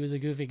 though, that he was a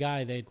goofy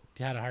guy. They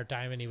had a hard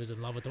time, and he was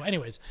in love with them.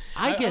 Anyways,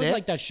 I get it.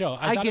 like that show.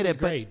 I thought get it was it,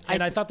 but great,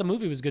 and I thought the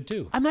movie was good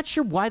too. I'm not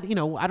sure why. I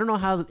don't know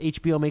how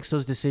HBO makes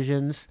those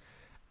decisions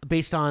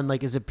based on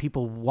is it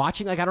people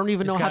watching? I don't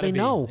even know how they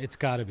know. It's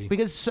got to be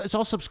because it's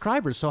all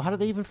subscribers. So how do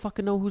they even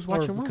fucking know who's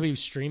watching or what? could be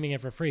streaming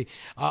it for free.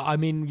 I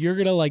mean, you're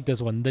gonna like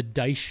this one, The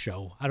Dice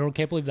Show.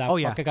 Can't believe that.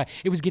 Fucking guy.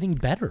 It was getting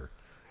better.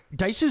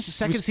 Dice's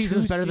second season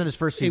is better than his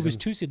first season. It was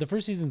 2 seasons. The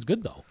first season's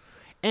good though.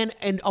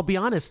 And I'll be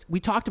honest, we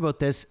talked about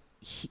this.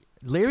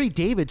 Larry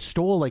David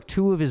stole like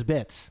 2 of his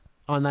bits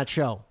on that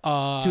show. 2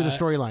 of the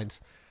storylines.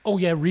 Oh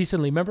yeah,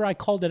 recently. Remember I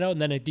called it out,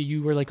 and then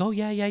you were like, "Oh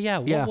yeah."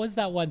 What was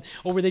that one?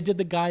 Oh, where they did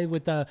the guy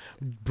with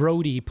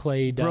Brody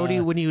played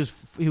When he was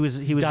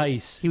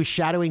Dice. He was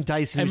shadowing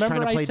Dice. And I he was trying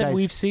remember to play I said Dice.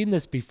 we've seen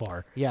this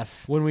before.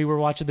 Yes. When we were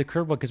watching the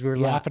Curb Book, because we were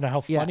laughing at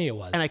how funny it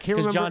was. And I can't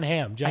remember. John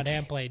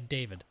Hamm played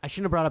David. I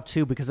shouldn't have brought up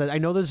 2 because I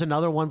know there's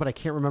another one, but I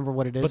can't remember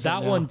what it is. But that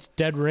right now. one's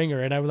dead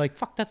ringer, and I was like,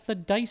 "Fuck, that's the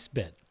Dice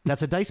bit."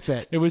 That's a Dice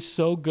bit. It was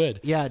so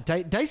good. Yeah,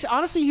 Dice.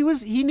 Honestly,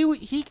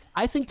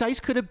 I think Dice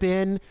could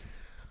have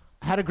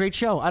had a great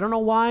show. I don't know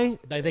why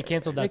They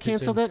canceled that. they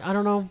canceled it. I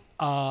don't know.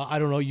 I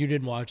don't know. You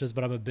didn't watch this,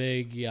 but I'm a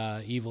big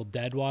Evil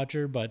Dead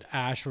watcher. But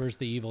Ash vs.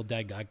 the Evil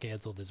Dead got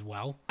canceled as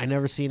well. I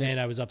never seen it. And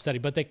I was upset.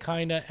 But they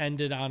kind of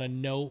ended on a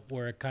note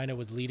where it kind of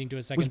was leading to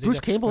a second season. Was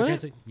Bruce Campbell in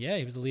it? Yeah,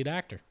 he was the lead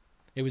actor.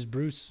 It was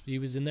Bruce. He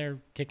was in there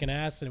kicking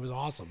ass, and it was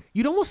awesome.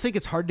 You'd almost think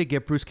it's hard to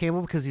get Bruce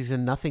Campbell because he's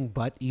in nothing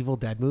but Evil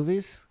Dead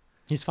movies.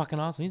 He's fucking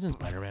awesome. He's in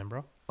Spider-Man,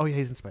 bro. Oh yeah,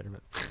 he's in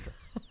Spider-Man.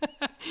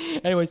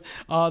 Anyways,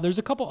 there's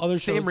a couple other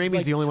shows. Sam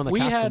Raimi's the only one that we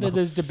cast had him, though.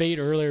 this debate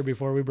earlier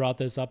before we brought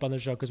this up on the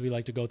show because we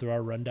like to go through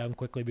our rundown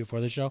quickly before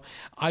the show.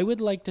 I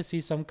would like to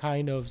see some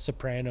kind of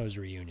Sopranos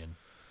reunion.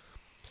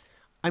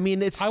 I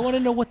mean, I want to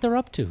know what they're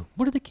up to.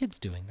 What are the kids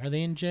doing? Are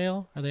they in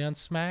jail? Are they on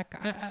smack?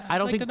 I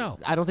don't like think to know.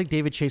 I don't think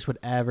David Chase would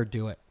ever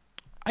do it.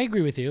 I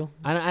agree with you.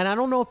 And I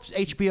don't know if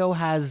HBO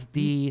has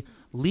the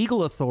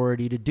legal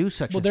authority to do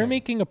such. Well, they're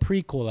making a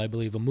prequel, I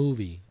believe, a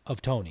movie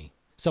of Tony.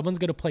 Someone's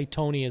going to play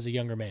Tony as a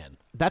younger man.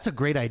 That's a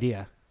great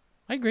idea.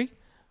 I agree.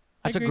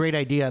 That's a great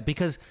idea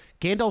because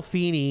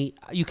Gandolfini,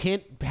 you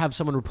can't have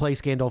someone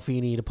replace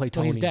Gandolfini to play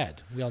Tony. Well, he's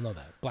dead. We all know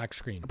that. Black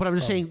screen. But I'm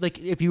just saying, like,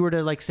 if you were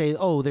to like say,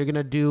 oh, they're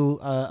gonna do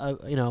a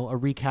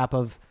recap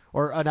of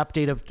or an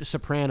update of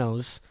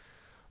Sopranos,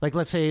 like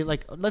let's say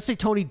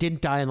Tony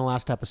didn't die in the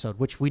last episode,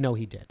 which we know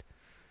he did.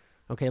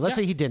 Okay, let's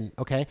say he didn't.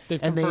 Okay,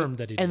 They've confirmed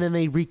that he did. And then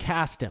they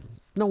recast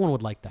him. No one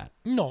would like that.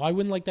 No, I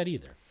wouldn't like that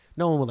either.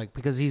 No one would like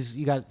because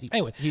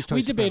Anyway,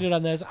 we debated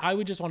on this. I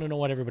would just want to know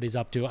what everybody's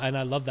up to, and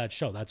I love that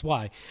show. That's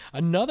why.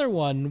 Another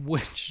one,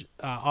 which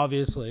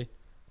obviously,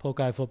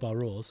 Pokai Football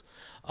rules,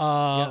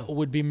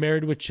 would be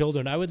Married with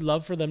Children. I would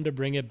love for them to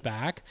bring it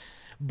back,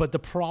 but the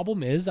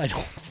problem is I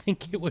don't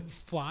think it would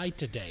fly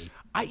today.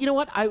 You know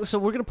what? So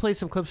we're gonna play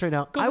some clips right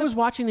now. I was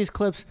watching these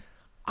clips.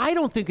 I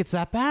don't think it's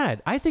that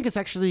bad. I think it's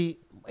actually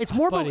it's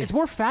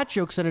more fat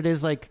jokes than it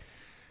is like.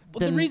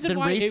 Well, the reason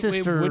why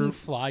it wouldn't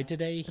fly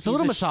today, it's a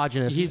little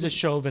misogynist. He's a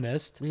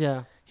chauvinist.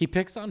 Yeah, he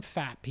picks on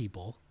fat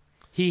people.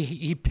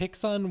 He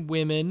picks on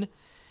women.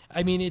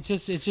 I mean, he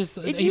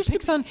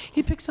picks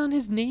on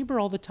his neighbor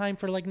all the time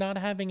for like not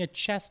having a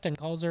chest and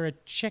calls her a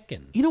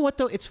chicken. You know what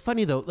though? It's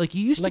funny though. Like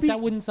you used to be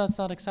that's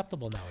not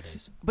acceptable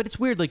nowadays. But it's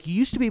weird. Like you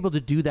used to be able to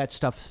do that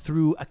stuff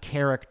through a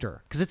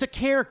character because it's a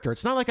character.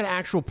 It's not like an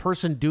actual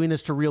person doing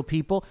this to real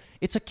people.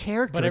 It's a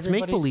character. But it's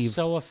make believe. everybody's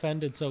so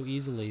offended so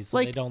easily, so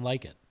they don't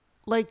like it.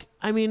 Like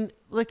I mean,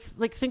 like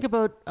think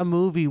about a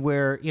movie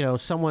where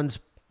someone's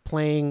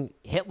playing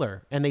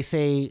Hitler and they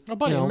say,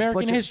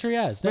 American History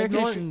X. Ed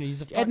Norton,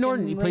 he's a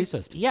fucking he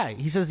racist.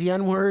 He says the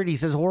N-word. He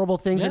says horrible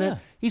things in it.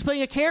 He's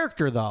playing a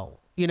character though.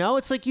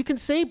 It's like you can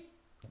say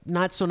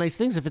not so nice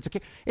things if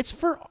it's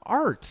for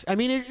art. I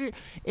mean,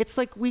 it's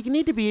like we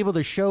need to be able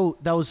to show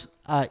those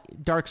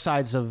dark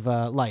sides of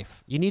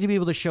life. You need to be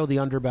able to show the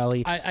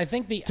underbelly. I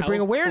think to bring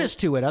awareness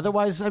to it.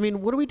 Otherwise, I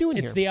mean, what are we doing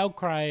here? It's the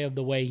outcry of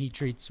the way he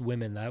treats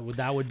women. That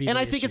would be. And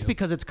the I think issue. it's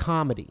because it's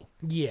comedy.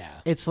 Yeah,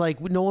 it's like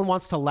no one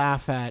wants to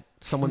laugh at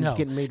someone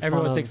getting made fun of.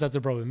 Everyone thinks that's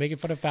a problem. Making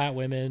fun of fat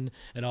women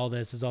and all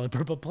this is all.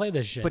 But play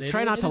this shit. But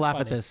try not to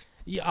laugh at this.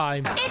 Yeah,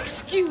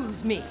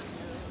 Excuse me,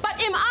 but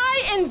am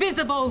I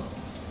invisible?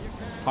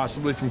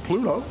 Possibly from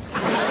Pluto.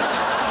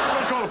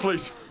 Somebody call the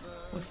police.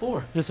 What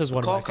for? This is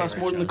one the of my car costs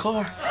more than the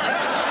car.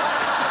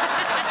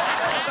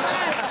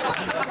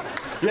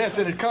 Yes,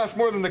 and it costs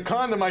more than the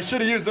condom I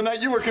should have used the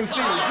night you were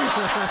conceived.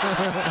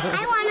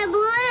 I want a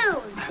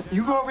balloon.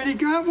 You've already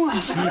got one.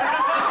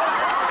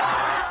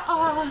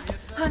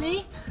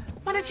 Honey,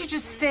 why don't you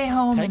just stay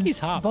home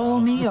Peggy's and bowl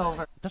me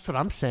over? That's what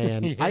I'm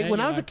saying. Yeah, when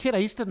I was a kid, I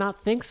used to not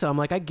think so. I'm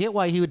like, I get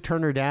why he would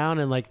turn her down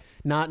and like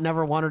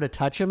never want her to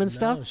touch him and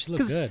stuff. She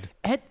looked good.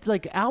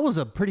 Al was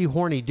a pretty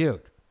horny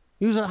dude.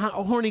 He was a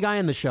horny guy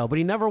in the show, but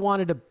he never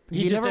wanted to.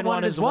 He just didn't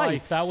want his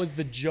wife. That was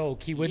the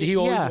joke. He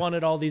always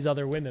wanted all these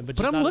other women, but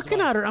I'm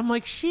looking at her. I'm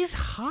like, she's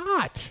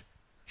hot.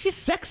 She's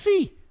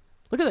sexy.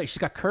 Look at that. She's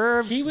got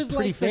curves. He was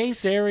pretty like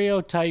face. the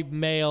stereotype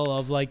male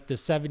of like the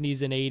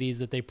 70s and 80s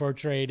that they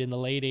portrayed in the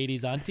late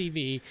 80s on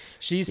TV.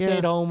 She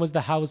stayed home, was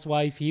the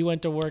housewife. He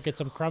went to work at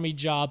some crummy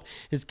job.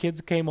 His kids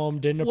came home,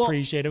 didn't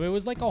appreciate him. It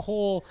was like a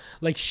whole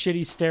like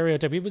shitty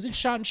stereotype. He was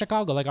shot in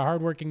Chicago like a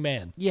hardworking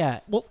man.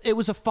 Yeah. Well, it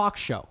was a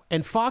Fox show.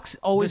 And Fox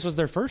always... This was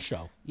their first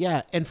show.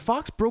 Yeah. And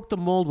Fox broke the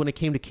mold when it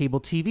came to cable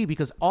TV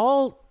because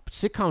all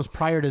sitcoms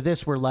prior to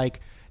this were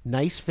like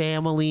nice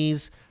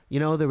families.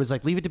 There was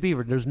like Leave It to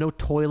Beaver. There's no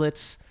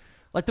toilets.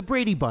 Like the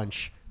Brady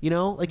Bunch. You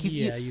know, like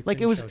Yeah, you like it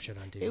couldn't was show shit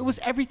on TV. it was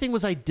everything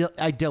was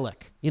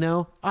idyllic. You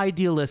know,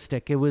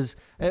 idealistic. It was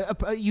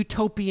a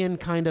utopian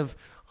kind of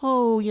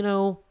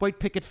white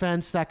picket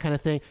fence, that kind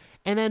of thing.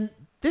 And then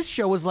this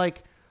show was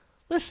like,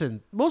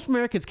 listen, most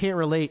Americans can't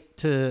relate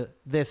to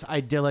this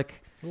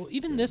idyllic. Well,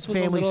 even this was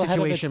family a little ahead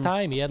of its situation.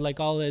 time. He had like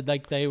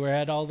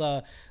had all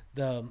the.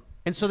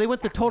 And so they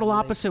went the total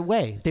opposite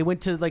way. They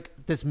went to like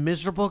this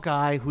miserable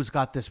guy who's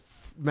got this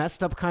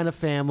messed up kind of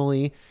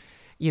family.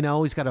 You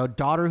know, he's got a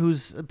daughter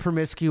who's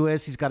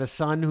promiscuous. He's got a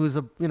son who's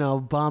a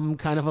bum,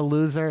 kind of a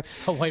loser.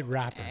 A white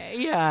rapper.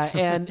 Yeah,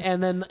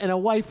 and a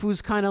wife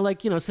who's kind of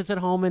like sits at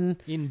home and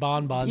eating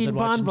bonbons and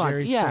watching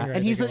Jerry Yeah, Springer.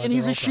 and he's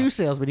a shoe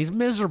salesman. He's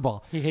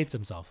miserable. He hates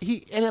himself.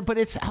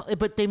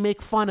 But they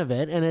make fun of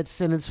it, and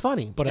it's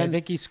funny. But I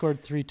think he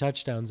scored 3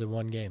 touchdowns in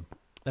one game.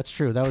 That's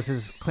true. That was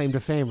his claim to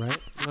fame, right?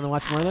 You want to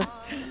watch more of this?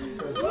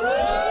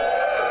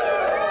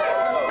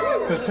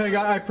 But Peg,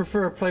 I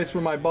prefer a place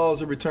where my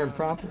balls are returned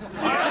promptly.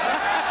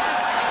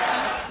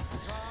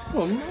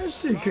 Well,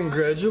 mercy,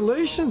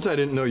 congratulations. I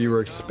didn't know you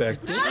were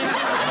expecting. Well,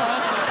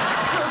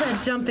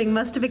 that jumping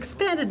must have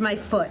expanded my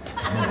foot.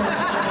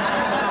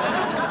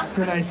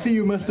 And I see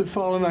you must have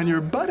fallen on your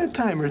butt a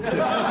time or two.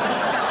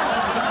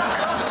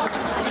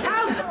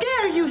 How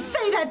dare you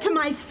say that to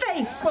my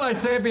face? Well, I'd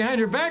say it behind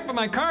your back, but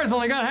my car's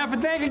only got half a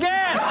tank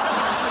again.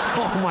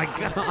 Oh, my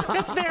God.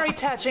 That's very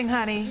touching,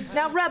 honey.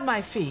 Now rub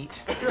my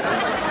feet.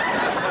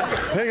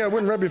 Peg, I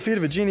wouldn't rub your feet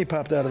if a genie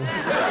popped out of them.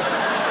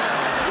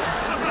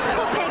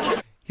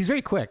 He's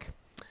very quick.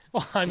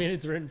 Well, I mean,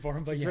 it's written for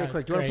him, but Very yeah,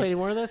 quick. it's Do you want to great. play any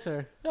more of this,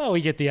 or? No,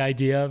 we get the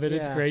idea of it.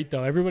 It's Yeah. great,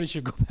 though. Everybody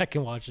should go back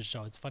and watch the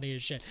show. It's funny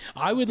as shit.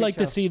 I would Good like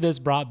to show. see this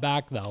brought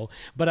back, though,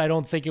 but I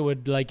don't think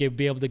it'd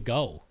be able to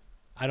go.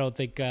 I don't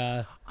think.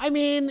 I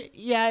mean,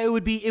 yeah, it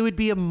would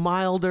be a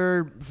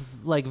milder,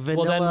 like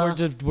vanilla. Well,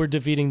 then we're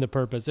defeating the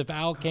purpose. If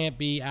Al can't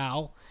be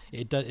Al,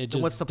 it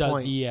just what's the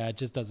point? Yeah, it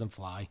just doesn't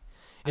fly.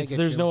 I get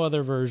There's you. no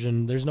other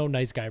version. There's no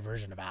nice guy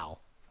version of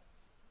Al.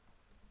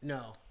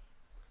 No.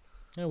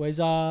 Anyways,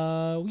 you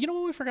know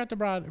what we forgot to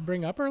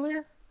bring up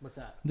earlier? What's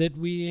that? That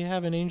we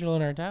have an angel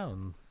in our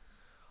town.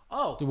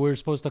 Oh. We're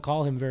supposed to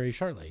call him very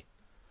shortly.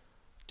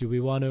 Do we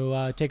want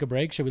to take a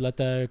break? Should we let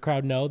the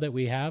crowd know that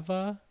we have?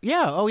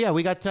 Yeah. Oh, yeah.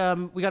 We got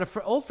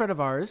old friend of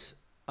ours.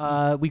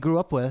 We grew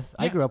up with.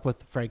 I grew up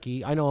with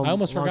Frankie. I know him. I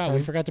almost a long forgot. time.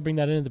 We forgot to bring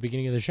that in at the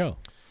beginning of the show.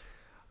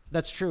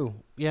 That's true.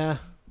 Yeah.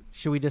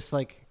 Should we just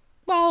like?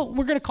 Well,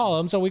 we're gonna call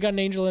him. So we got an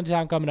angel in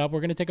town coming up.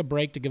 We're gonna take a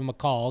break to give him a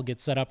call,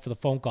 get set up for the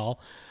phone call.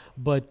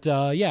 But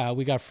yeah,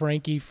 we got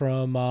Frankie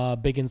from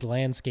Biggins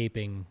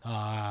Landscaping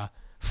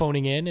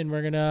phoning in, and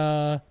we're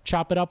gonna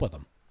chop it up with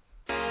him.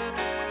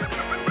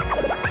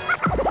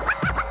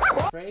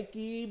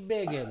 Frankie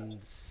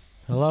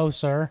Biggins. Hello,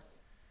 sir.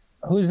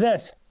 Who's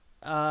this?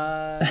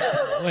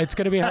 It's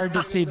going to be hard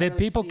to see. That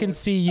people can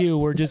see you.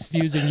 We're just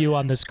using you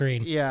on the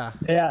screen. Yeah.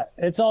 Yeah,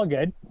 it's all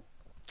good.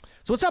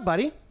 So what's up,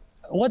 buddy?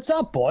 What's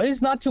up,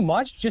 boys? Not too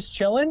much. Just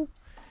chilling.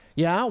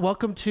 Yeah.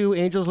 Welcome to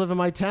Angels Live in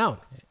My Town.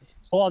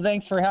 Well,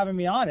 thanks for having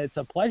me on. It's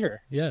a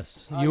pleasure.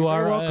 Yes, you're you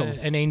are very welcome.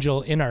 an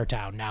angel in our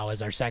town now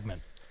as our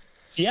segment.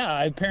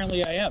 Yeah,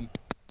 apparently I am.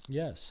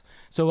 Yes.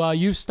 So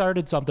you've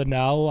started something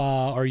now,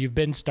 or you've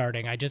been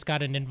starting. I just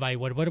got an invite.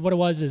 What it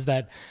was is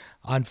that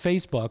on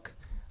Facebook,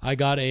 I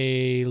got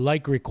a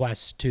like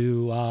request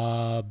to,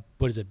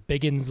 what is it,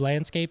 Biggins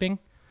Landscaping?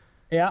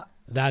 Yeah.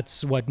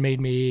 That's what made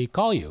me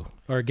call you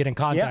or get in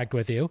contact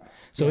with you.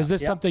 So Yeah. is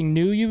this Yeah. something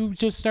new you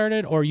just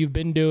started, or you've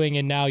been doing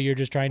and now you're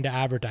just trying to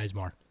advertise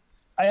more?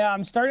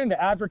 I'm starting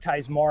to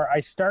advertise more. I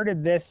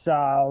started this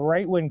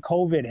right when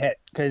COVID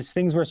hit because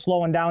things were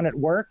slowing down at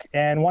work.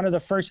 And one of the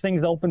first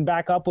things to open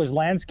back up was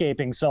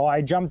landscaping. So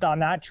I jumped on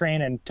that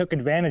train and took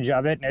advantage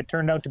of it. And it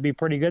turned out to be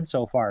pretty good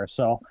so far.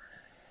 So,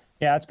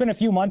 yeah, it's been a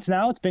few months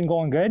now. It's been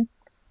going good.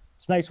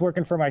 It's nice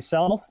working for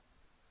myself.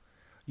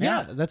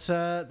 Yeah, that's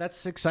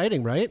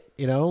exciting, right?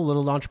 You know, a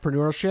little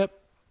entrepreneurship.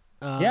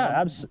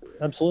 Yeah,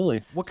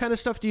 absolutely. What kind of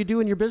stuff do you do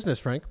in your business,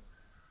 Frank?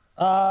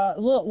 A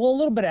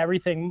little bit of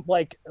everything,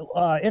 like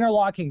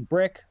interlocking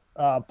brick,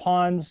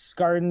 ponds,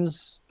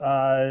 gardens,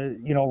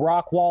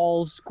 rock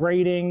walls,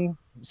 grading,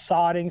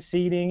 sodding,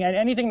 seeding, and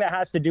anything that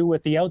has to do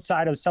with the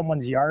outside of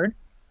someone's yard.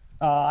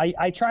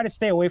 I try to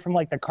stay away from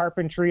like the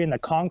carpentry and the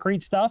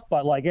concrete stuff,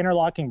 but like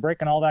interlocking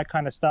brick and all that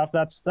kind of stuff,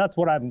 that's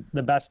what I'm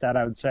the best at,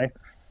 I would say.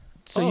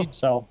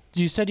 So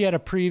you said you had a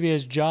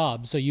previous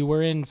job, so you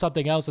were in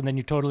something else and then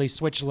you totally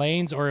switched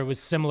lanes, or it was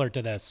similar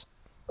to this?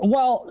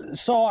 Well,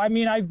 so I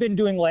mean, I've been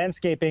doing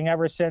landscaping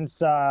ever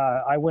since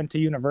I went to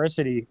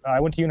university. I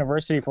went to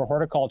university for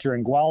horticulture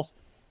in Guelph,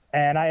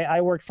 and I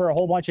worked for a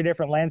whole bunch of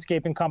different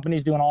landscaping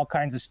companies doing all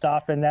kinds of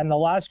stuff. And then the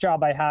last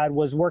job I had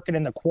was working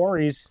in the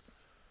quarries,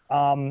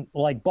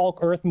 like bulk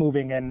earth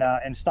moving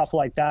and stuff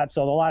like that.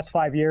 So the last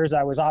 5 years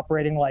I was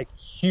operating like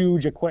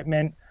huge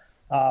equipment,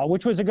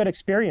 which was a good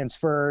experience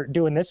for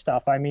doing this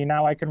stuff. I mean,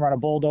 now I can run a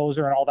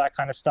bulldozer and all that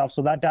kind of stuff.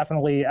 So that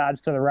definitely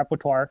adds to the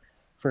repertoire.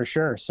 For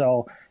sure.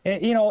 So,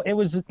 it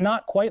was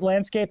not quite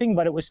landscaping,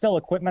 but it was still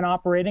equipment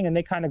operating, and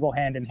they kind of go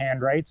hand in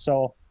hand, right?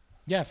 So,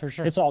 yeah, for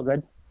sure. It's all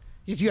good.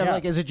 Did you have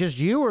like? Is it just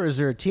you, or is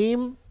there a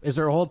team? Is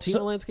there a whole team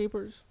of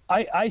landscapers?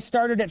 I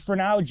started it for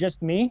now,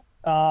 just me.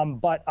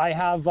 But I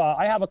have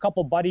a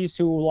couple buddies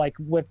who, like,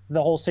 with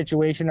the whole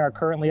situation, are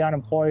currently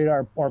unemployed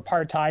or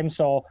part time.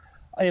 So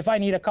if I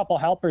need a couple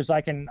helpers, I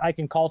can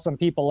call some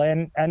people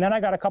in. And then I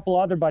got a couple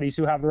other buddies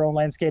who have their own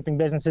landscaping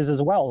businesses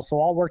as well.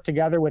 So I'll work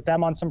together with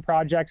them on some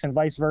projects and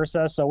vice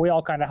versa. So we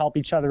all kind of help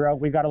each other out.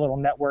 We got a little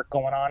network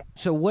going on.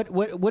 So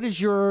what is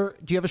your?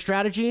 Do you have a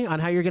strategy on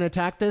how you're going to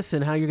attack this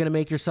and how you're going to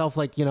make yourself,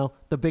 like,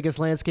 the biggest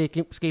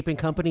landscaping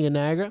company in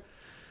Niagara?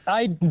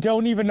 I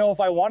don't even know if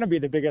I want to be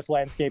the biggest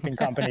landscaping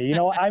company.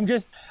 I'm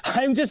just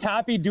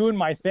happy doing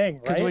my thing.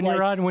 Because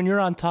right? when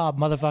you're on top,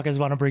 motherfuckers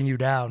want to bring you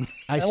down.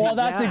 Well,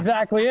 that's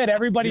exactly it.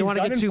 Everybody's want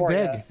to get too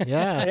big.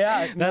 Yeah.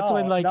 Yeah. That's no,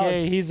 when, like, no.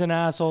 hey, he's an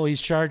asshole. He's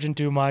charging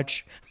too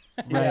much.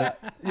 Right.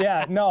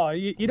 Yeah. No,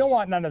 you don't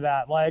want none of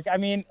that. Like, I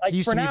mean, like,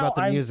 Used for to be now, about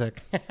the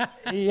music.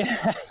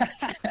 Yeah.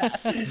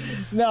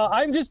 No,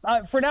 I'm just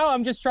for now.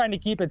 I'm just trying to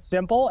keep it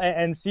simple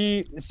and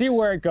see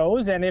where it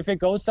goes. And if it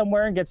goes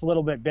somewhere and gets a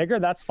little bit bigger,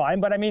 that's fine.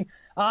 But I mean,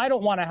 I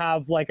don't want to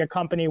have like a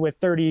company with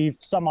 30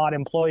 some odd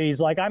employees.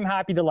 Like, I'm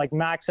happy to like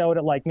max out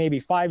at like maybe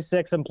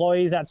 5-6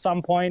 employees at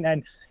some point,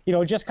 and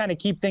just kind of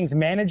keep things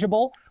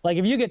manageable. Like,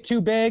 if you get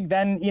too big,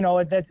 then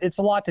it's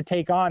a lot to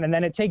take on, and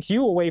then it takes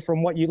you away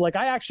from what you like.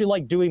 I actually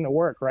like doing the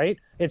work, right?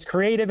 It's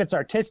creative, it's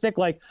artistic.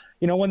 Like,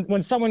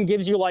 when someone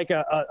gives you like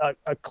a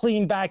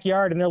clean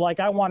backyard and they're like,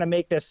 I want to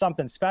make this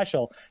something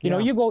special,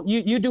 you go,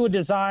 you do a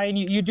design,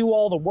 you do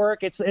all the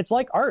work. It's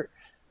like art,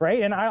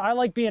 right? And I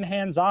like being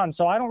hands-on.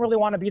 So I don't really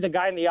want to be the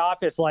guy in the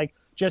office, like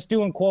just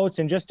doing quotes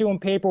and just doing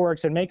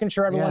paperwork and making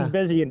sure everyone's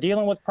busy and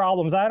dealing with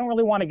problems. I don't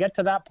really want to get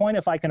to that point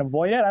if I can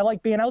avoid it. I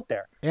like being out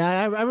there. Yeah,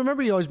 I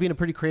remember you always being a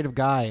pretty creative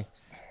guy.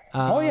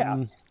 Oh, yeah.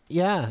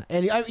 Yeah,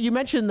 and you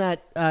mentioned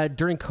that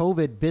during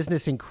COVID,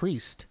 business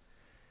increased.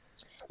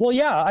 Well,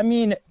 yeah, I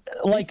mean,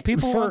 like,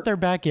 people want their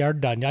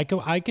backyard done. I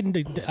can.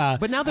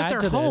 But now that add they're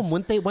to home, this.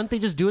 wouldn't they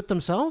just do it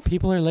themselves?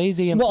 People are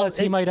lazy, and plus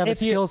he might have a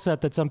if you- skill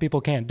set that some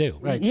people can't do.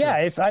 Right.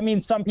 Yeah,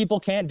 some people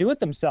can't do it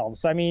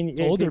themselves. I mean,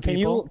 Older can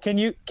people.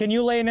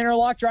 you lay an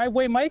interlock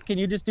driveway, Mike? Can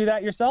you just do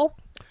that yourself?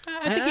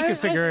 I think he could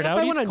figure it If out.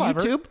 I He's went on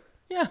clever. YouTube.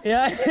 Yeah.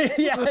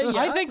 Yeah.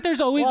 I think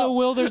there's always a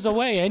will, there's a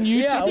way, and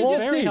YouTube Yeah, is we'll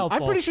very see.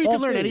 helpful. I'm pretty sure you We'll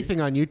can learn see.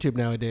 anything on YouTube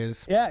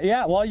nowadays.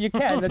 Yeah. Well, you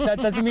can.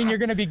 That doesn't mean you're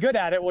going to be good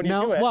at it when you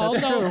do it. Well,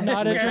 That's no, true.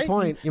 not You at make your a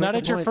point. You not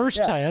make at a your point. first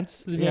Yeah.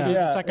 chance. Maybe Yeah.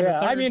 the second or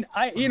third. I mean,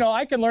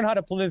 I can learn how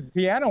to play the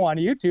piano on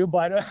YouTube,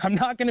 but I'm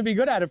not going to be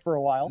good at it for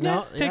a while.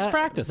 No, it takes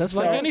practice. That's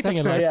like fair. anything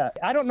That's in fair. life.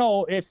 Yeah, I don't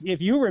know if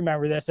you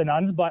remember this,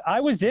 Anuns, but I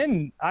was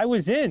in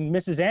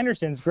Mrs.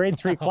 Anderson's grade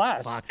 3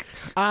 class. Fuck.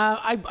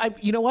 I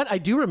you know what? I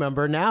do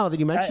remember now that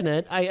you mention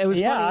it. It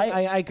was funny.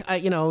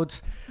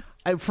 It's.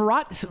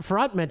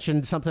 Farhat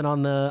mentioned something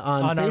on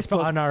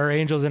Facebook on our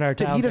Angels in Our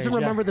Town. that he doesn't page,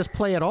 remember this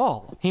play at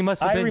all. He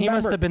must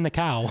have been the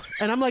cow.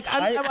 And I'm like,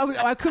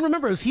 I couldn't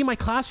remember, was he in my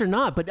class or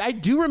not? But I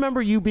do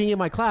remember you being in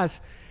my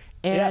class.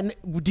 And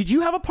did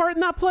you have a part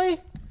in that play?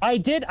 I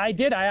did. I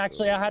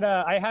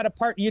had a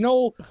part.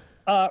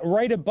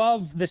 Right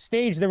above the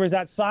stage, there was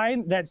that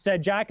sign that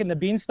said Jack and the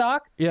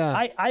Beanstalk.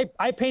 Yeah.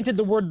 I painted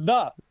the word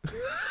 "the."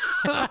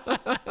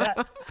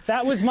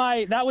 that was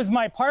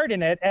my part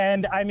in it,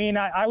 and I mean,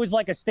 I was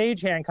like a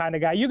stagehand kind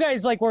of guy. You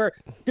guys like were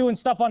doing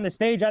stuff on the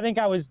stage. I think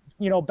I was,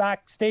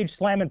 backstage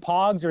slamming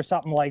pogs or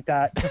something like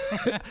that.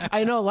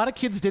 I know a lot of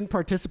kids didn't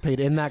participate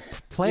in that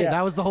play. Yeah.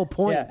 That was the whole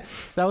point. Yeah.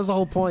 That was the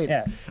whole point.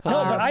 Yeah.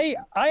 No, but I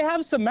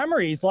have some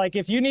memories. Like,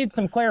 if you need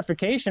some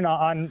clarification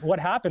on what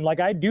happened, like,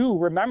 I do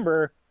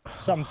remember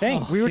some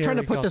things. We were trying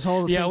to put this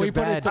whole thing we to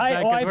put bed. it to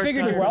bed. I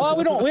figured you were. Well,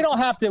 we don't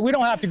have to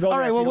go. All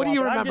there right. if Well, what do you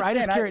want, but remember?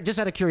 I'm I saying, just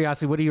out of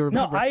curiosity, what do you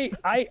remember? No,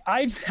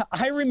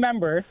 I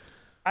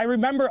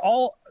remember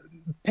all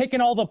picking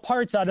all the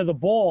parts out of the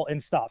bowl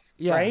and stuff.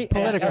 Yeah, right.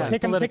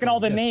 Picking all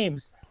the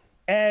names.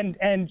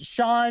 And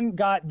Sean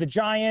got the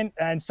giant,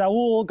 and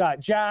Saul got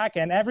Jack,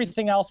 and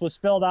everything else was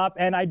filled up.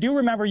 And I do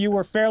remember you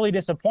were fairly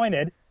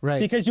disappointed,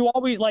 right? Because you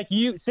always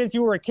since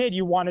you were a kid,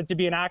 you wanted to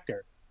be an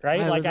actor,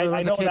 right? I know that I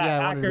wanted to be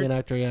an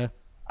actor. Yeah.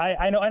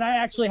 I know, and I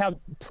actually have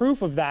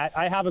proof of that.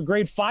 I have a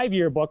grade 5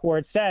 yearbook where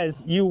it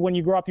says when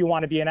you grow up, you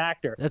want to be an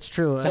actor. That's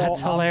true. So,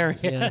 That's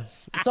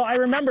hilarious. So I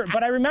remember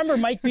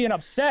Mike being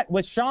upset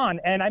with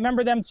Sean, and I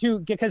remember them too,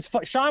 because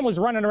Sean was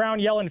running around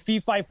yelling "fee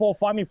fi fo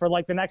fummy" for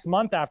like the next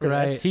month after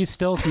this. He's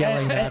still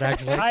yelling that,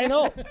 actually. I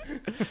know.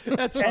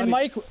 That's funny. And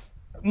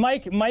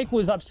Mike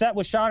was upset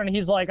with Sean, and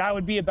he's like, I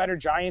would be a better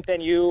giant than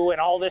you, and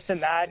all this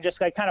and that,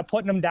 just like kind of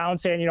putting him down,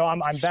 saying,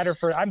 I'm better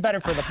for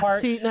the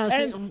part.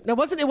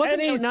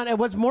 It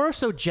was more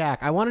so Jack.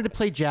 I wanted to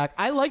play Jack.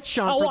 I liked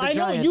Sean for the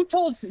giant.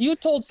 You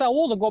told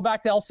Saul to go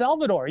back to El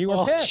Salvador. You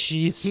were pissed.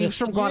 Jesus. He's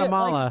from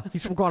Guatemala.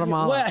 He's from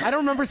Guatemala. I don't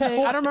remember saying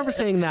that.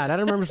 I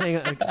don't remember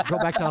saying go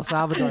back to El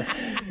Salvador.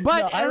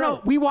 But I don't know.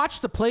 We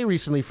watched the play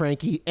recently,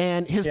 Frankie,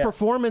 and his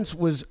performance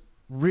was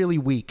really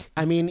weak.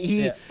 I mean,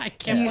 he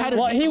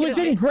was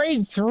in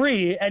grade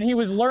 3 and he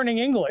was learning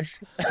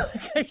English.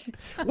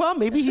 Well,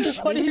 maybe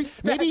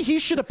he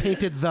should have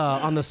painted "the"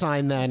 on the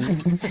sign then.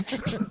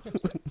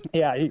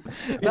 Yeah,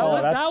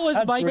 that was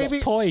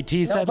Mike's point.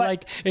 He said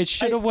but it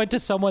should have went to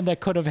someone that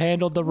could have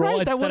handled the role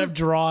instead of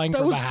drawing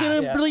from a hat. That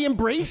was gonna really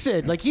embrace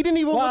it. Like he didn't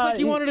even look like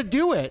he wanted to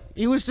do it.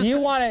 He was just. You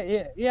want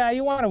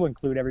to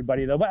include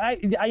everybody though. But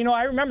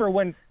I remember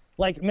when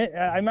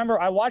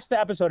I watched the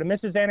episode and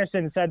Mrs.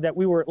 Anderson said that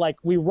we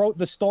wrote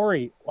the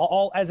story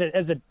all as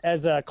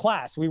a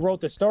class. We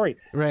wrote the story,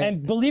 right.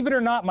 And believe it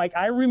or not, Mike,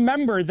 I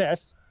remember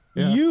this.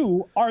 Yeah.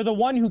 You are the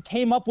one who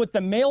came up with the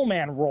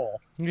mailman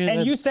role,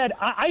 and you said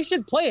I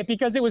should play it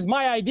because it was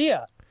my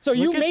idea. So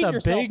you made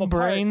yourself a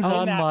part in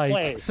that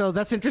play. So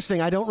that's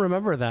interesting. I don't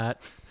remember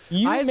that.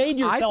 You made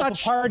yourself a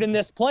part in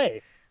this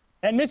play.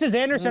 And Mrs.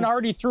 Anderson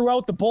already threw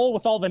out the bowl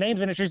with all the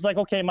names in it. She's like,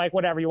 okay, Mike,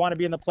 whatever. You want to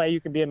be in the play, you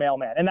can be a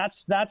mailman. And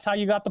that's how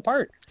you got the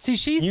part. See,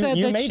 she said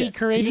that she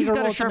created He's a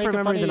got role a sharper to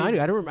make memory than I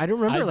do. I don't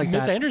remember like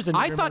Miss that. Anderson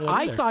didn't remember that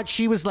either. I thought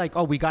she was like,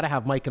 oh, we got to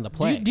have Mike in the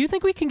play. Do you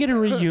think we can get a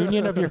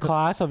reunion of your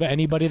class of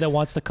anybody that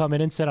wants to come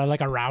in and sit on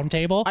like a round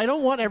table? I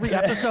don't want every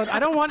episode. I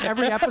don't want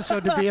every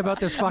episode to be about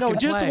this fucking No,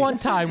 just play. one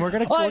time. We're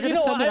gonna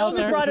send it out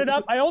there.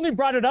 I only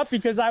brought it up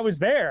because I was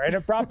there and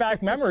it brought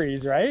back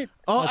memories, right?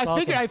 Oh,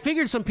 I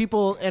figured some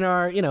people in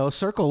our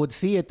circle would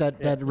see it that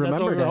remembered That's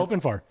what we were it. hoping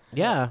for.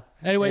 Yeah.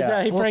 Anyways,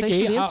 hey Well,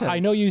 Frankie, thanks for the I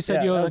know you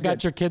said you got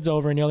good. your kids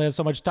over and you only have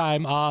so much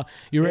time.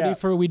 You ready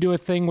for we do a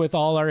thing with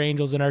all our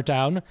angels in our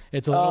town?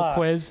 It's a little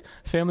quiz,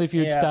 Family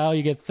Feud style.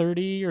 You get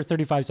 30 or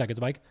 35 seconds,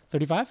 Mike.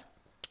 35?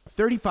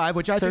 35,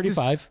 which I think is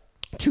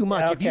too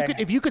much. Okay.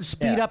 If you could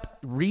speed up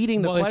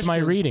reading the questions. It's my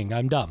reading.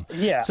 I'm dumb.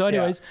 Yeah. So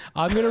anyways,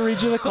 I'm going to read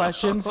you the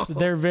questions.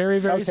 They're very,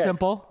 very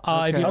simple.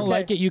 If you don't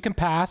like it, you can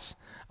pass.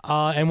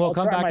 And we'll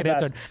come back and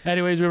answer.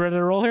 Anyways, we ready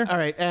to roll here? All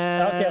right.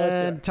 And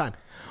let's do it. time.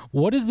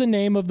 What is the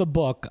name of the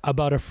book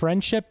about a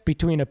friendship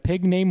between a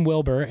pig named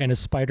Wilbur and a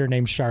spider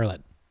named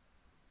Charlotte?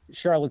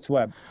 Charlotte's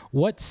Web.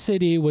 What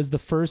city was the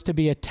first to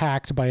be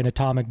attacked by an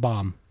atomic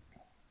bomb?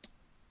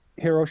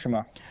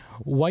 Hiroshima.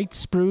 White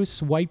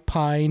spruce, white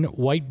pine,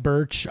 white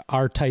birch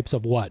are types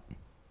of what?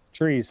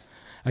 Trees.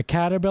 A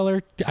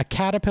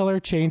caterpillar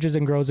changes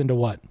and grows into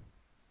what?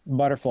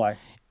 Butterfly.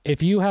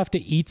 If you have to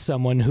eat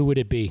someone, who would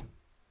it be?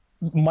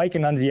 Mike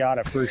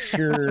Annunziata, for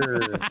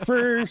sure.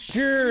 For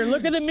sure.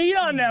 Look at the meat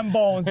on them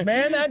bones,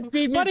 man. That'd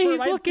feed me Buddy, for,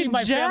 he's I'd looking feed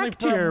my family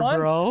jacked for a here, month.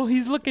 bro.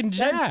 He's looking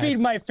jacked. That'd feed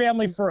my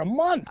family for a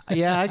month.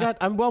 Yeah,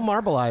 I'm well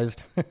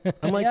marbleized.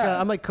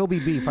 I'm like Kobe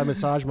beef. I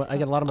massage. I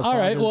get a lot of massages. All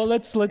right, well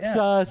let's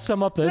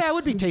sum up this. Yeah, it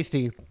would be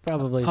tasty,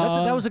 probably.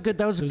 That was quick.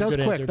 That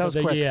was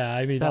quick. Yeah,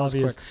 I mean, that was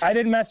quick. I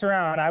didn't mess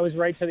around. I was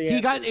right to the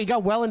end. He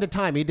got well into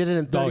time. He did it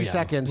in 30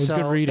 seconds. It was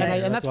good reading.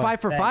 And that's 5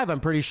 for 5. I'm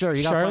pretty sure.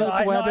 You got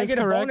Charlotte's Web I is get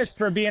a correct. bonus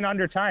for being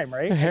under time,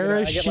 right?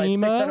 Hiroshima. I get like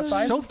 6 out of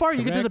 5? So far,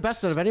 you can do the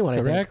best out of anyone.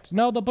 I Correct. think.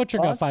 No, the butcher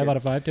got 5 out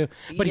of 5 too.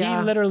 But he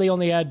literally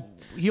only had.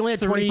 He only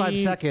had 25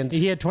 seconds.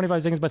 He had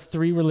 25 seconds, but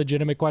 3 were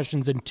legitimate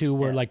questions and 2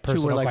 were like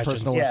personal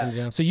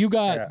questions. So you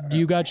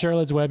got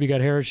Charlotte's Web, you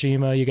got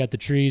Hiroshima, you got the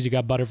trees, you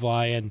got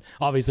butterfly, and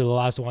obviously the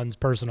last one's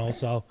personal.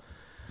 So.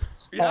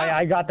 Yeah. Oh, yeah,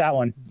 I got that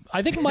one.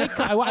 I think Mike.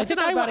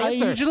 I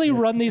usually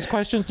run these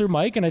questions through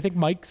Mike, and I think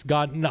Mike's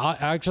gotten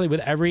actually with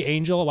every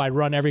angel. I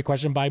run every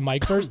question by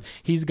Mike first.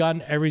 He's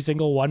gotten every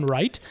single one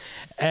right.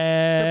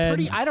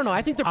 And I don't know.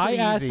 I think they're pretty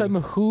I asked easy.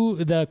 him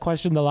who the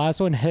question, the last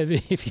one.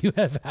 If you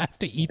have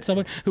to eat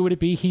someone, who would it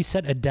be? He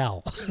said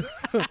Adele.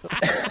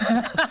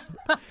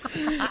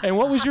 And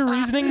what was your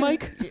reasoning,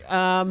 Mike?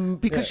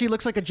 Because she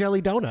looks like a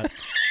jelly donut.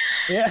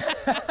 Yeah.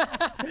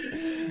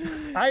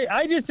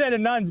 I just said a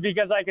nuns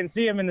because I can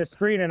see him in the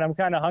screen and I'm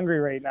kind of hungry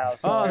right now.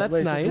 So that's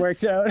it nice. just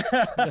works out.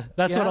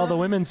 That's what all the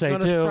women say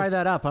too. Fry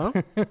that up, huh?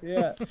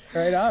 Yeah,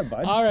 right on,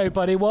 bud. All right,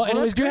 buddy. Well,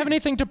 anyways, do you have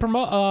anything to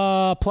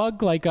promote?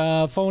 Plug like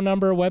a phone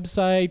number,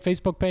 website,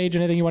 Facebook page,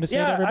 anything you want to say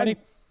to everybody?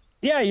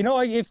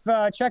 If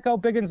check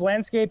out Biggins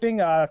Landscaping.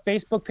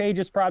 Facebook page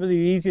is probably the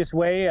easiest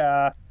way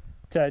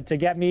to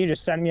get me.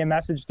 Just send me a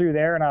message through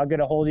there, and I'll get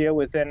a hold of you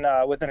within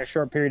a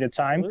short period of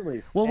time.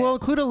 Absolutely. Well, we'll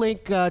include a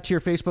link to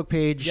your Facebook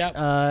page.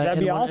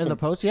 That'd be awesome. In the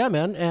post, yeah,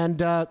 man. And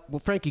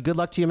well, Frankie, good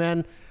luck to you,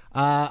 man.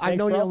 I've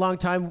known you a long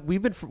time. We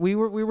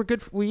were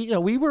good.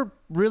 We were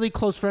really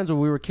close friends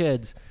when we were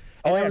kids.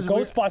 And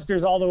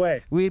Ghostbusters all the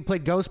way. We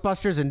played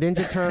Ghostbusters and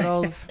Ninja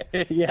Turtles.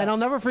 And I'll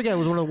never forget. It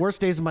was one of the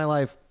worst days of my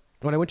life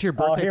when I went to your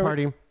birthday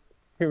party.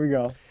 Here we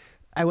go.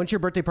 I went to your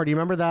birthday party. You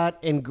remember that?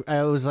 And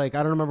I was like, I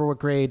don't remember what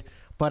grade,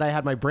 but I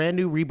had my brand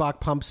new Reebok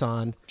pumps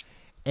on,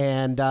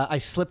 and I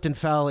slipped and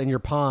fell in your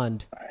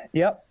pond.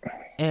 Yep.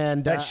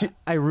 And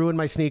I ruined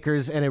my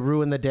sneakers, and it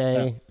ruined the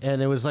day. Yeah.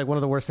 And it was like one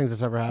of the worst things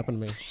that's ever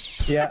happened to me.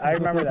 Yeah, I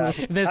remember that.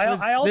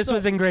 This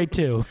was in grade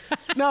 2.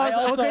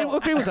 No,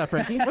 what grade was that,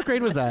 Frankie? What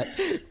grade was that?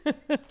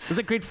 Was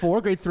it grade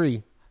 4, grade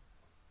 3?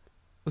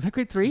 Was that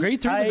grade 3?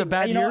 Grade 3 was a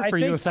bad year for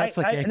you, if that's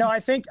the case. No, I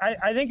think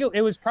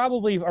it was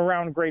probably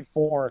around grade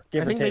 4,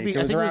 give or take.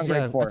 It was around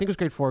grade 4. I think it was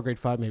grade 4, grade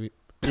 5, maybe.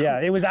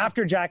 Yeah, it was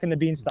after Jack and the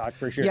Beanstalk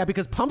for sure. Yeah,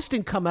 because pumps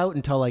didn't come out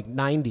until like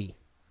 90.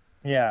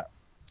 Yeah.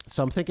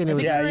 So I'm thinking it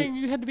was. Yeah,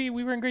 you had to be.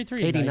 We were in grade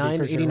 3.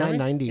 89, 89,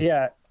 90.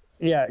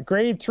 Yeah.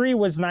 Grade 3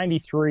 was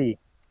 93.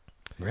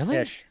 Really?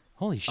 Ish.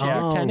 Holy shit!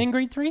 10 in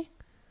grade 3?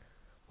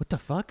 What the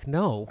fuck?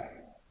 No.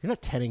 You're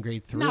not 10 in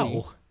grade 3.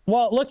 No.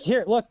 Well, look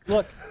here. Look.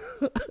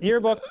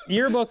 yearbook,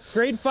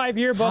 grade 5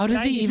 yearbook. How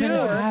does he even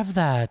 94, have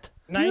that?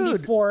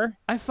 94.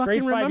 I fucking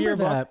grade 5 remember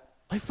yearbook. that.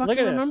 I fucking Look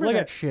at this. remember Look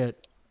that at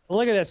shit.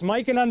 Look at this.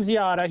 Mike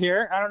Annunziata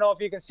here. I don't know if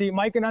you can see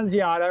Mike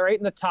Annunziata right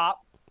in the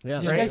top. Yeah.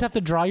 Did you guys have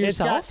to draw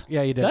yourself?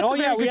 Yeah, you did. That's Oh, a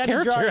very yeah, we good had to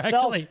draw character, ourselves.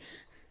 actually.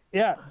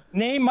 Yeah.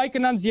 Name, Mike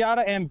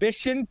Annunziata,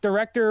 ambition,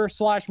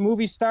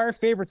 director/movie star,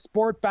 favorite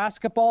sport,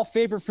 basketball,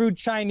 favorite food,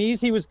 Chinese.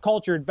 He was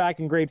cultured back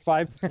in grade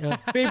 5.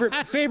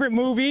 Favorite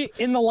movie,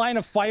 In the Line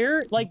of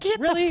Fire. Like, Get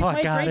the really? fuck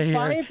Mike, outta grade here.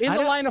 5? In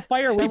the Line of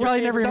Fire. He probably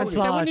never even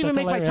saw That it. wouldn't even That's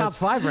make my top hilarious.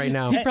 5 right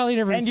now. He probably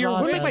never even And your saw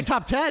it. Wouldn't make wish- my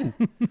top 10.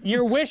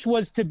 Your wish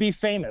was to be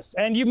famous,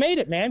 and you made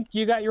it, man.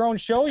 You got your own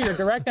show. You're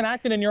directing,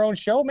 acting in your own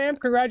show, man.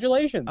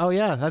 Congratulations. Oh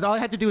yeah, that's all I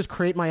had to do was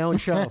create my own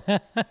show.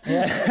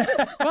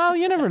 Well,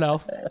 you never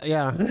know.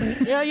 Yeah,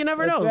 you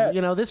never That's know. it.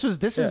 You know, this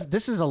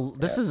is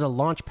a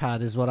launch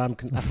pad, is what I'm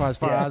as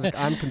far as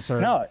I'm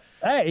concerned. No,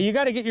 hey, you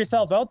got to get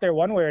yourself out there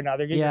one way or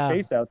another. Get Yeah. your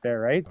face out there,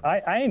 right?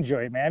 I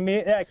enjoy it, man.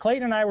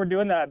 Clayton and I were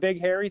doing that Big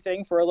Harry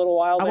thing for a little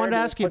while. I there, wanted to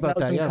doing- ask you putting about out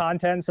that, some yeah.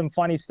 content, some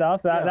funny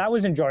stuff. That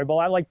was enjoyable.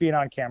 I like being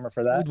on camera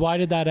for that. Why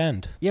did that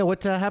end? Yeah,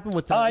 what happened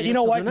with that? You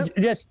know still doing what?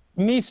 it? Just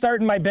me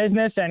starting my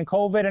business and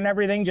COVID and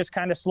everything just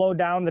kind of slowed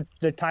down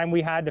the time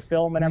we had to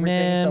film and everything.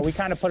 Man, so we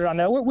kind of put it on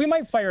there. We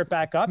might fire it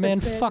back up. Man,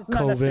 it's fuck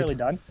not necessarily COVID.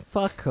 done.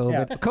 Fuck COVID.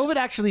 Yeah. COVID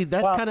actually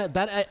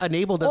that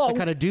enabled us to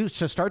kind of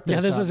start this.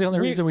 Yeah, this is the only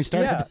reason we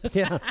started yeah. this.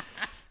 Yeah.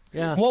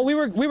 Yeah. Well, we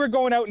were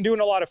going out and doing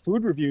a lot of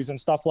food reviews and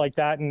stuff like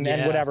that and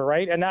whatever,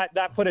 right? And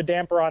that put a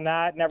damper on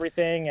that and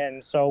everything.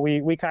 And so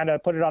we kind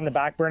of put it on the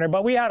back burner.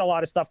 But we had a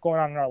lot of stuff going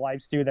on in our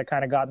lives too that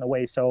kind of got in the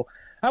way. So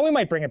we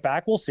might bring it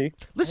back. We'll see.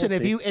 Listen,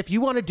 We'll see. if you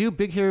want to do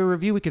Big Hero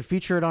Review, we could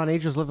feature it on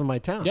Angels Live in My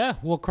Town. Yeah,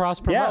 we'll cross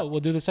promote. Yeah. We'll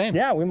do the same.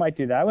 Yeah, we might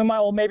do that.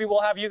 Maybe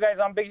we'll have you guys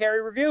on Big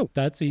Harry Review.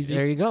 That's easy.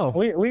 There you go.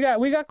 We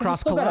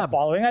Cross still got a collab.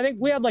 following. I think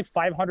we had like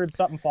 500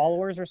 something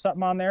followers or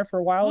something on there for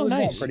a while. Oh, it was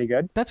nice. going pretty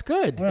good. That's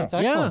good. That's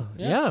excellent.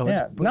 Yeah.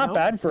 Yeah, not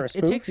bad for a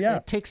spoof,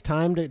 It takes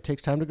time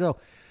to grow.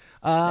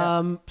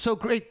 So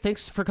great.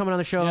 Thanks for coming on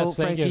the show, Yes,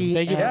 thank Frankie. you.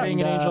 Thank you for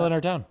being an angel in our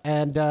town.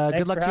 And Thanks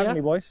good luck for to having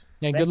you. me, boys.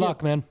 Yeah, Thank good you.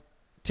 luck, man.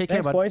 Take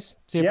Thanks, care, bud. boys.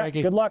 See you, yeah,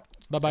 Frankie. Good luck.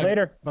 Bye-bye.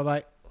 Later.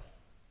 Bye-bye.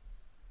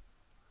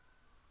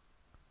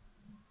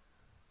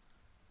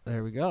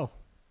 There we go.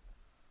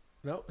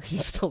 No,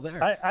 he's still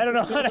there. I don't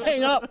know how to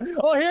hang up.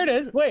 Oh, here it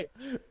is. Wait,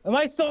 am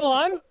I still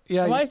on?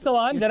 Yeah, Am I still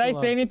on? Did I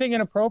still say on. anything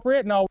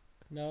inappropriate? No.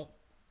 No.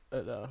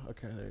 No.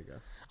 Okay, there you go.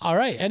 All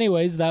right.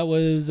 Anyways, that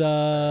was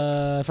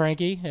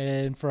Frankie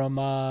and from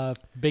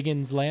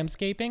Biggins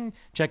Landscaping.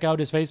 Check out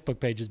his Facebook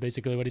page is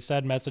basically what he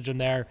said. Message him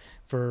there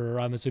for,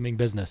 I'm assuming,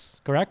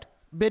 business. Correct?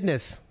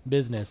 Business.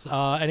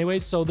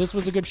 Anyways, so this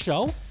was a good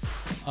show.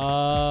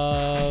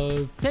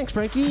 Thanks,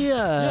 Frankie.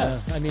 Yeah,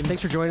 I mean,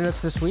 thanks for joining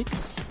us this week.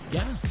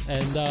 Yeah,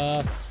 and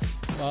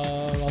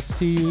I'll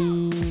see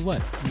you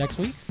next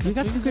week. We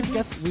got some good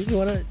guests. We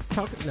want to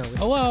talk. No.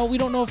 Oh well, we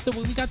don't know if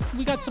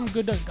we got some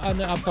good on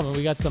the upcoming.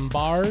 We got some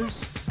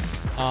bars.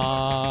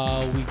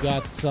 We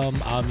got some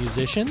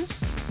musicians.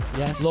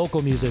 Yes.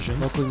 Local musicians.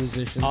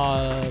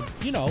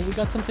 You know, we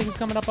got some things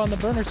coming up on the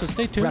burner, so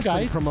stay tuned, wrestling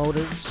guys.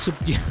 promoters.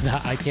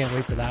 I can't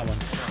wait for that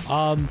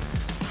one.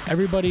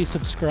 Everybody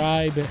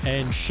subscribe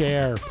and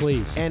share,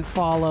 please. And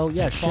follow.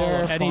 Yeah, Follow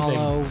share, anything.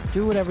 follow.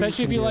 Do whatever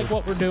Especially you if can you do. like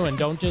what we're doing.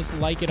 Don't just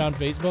like it on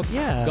Facebook.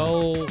 Yeah.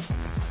 Go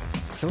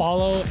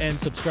follow and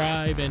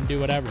subscribe and do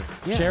whatever.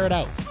 Yeah. Share it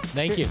out.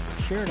 Thank you.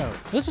 Share it out.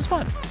 This was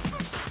fun.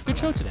 Good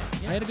show today.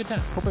 I had a good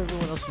time. Hope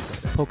everyone else enjoyed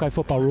it. Pokai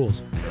football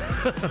rules.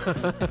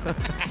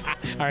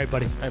 All right,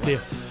 buddy. See you.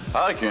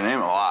 I like your name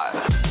a lot.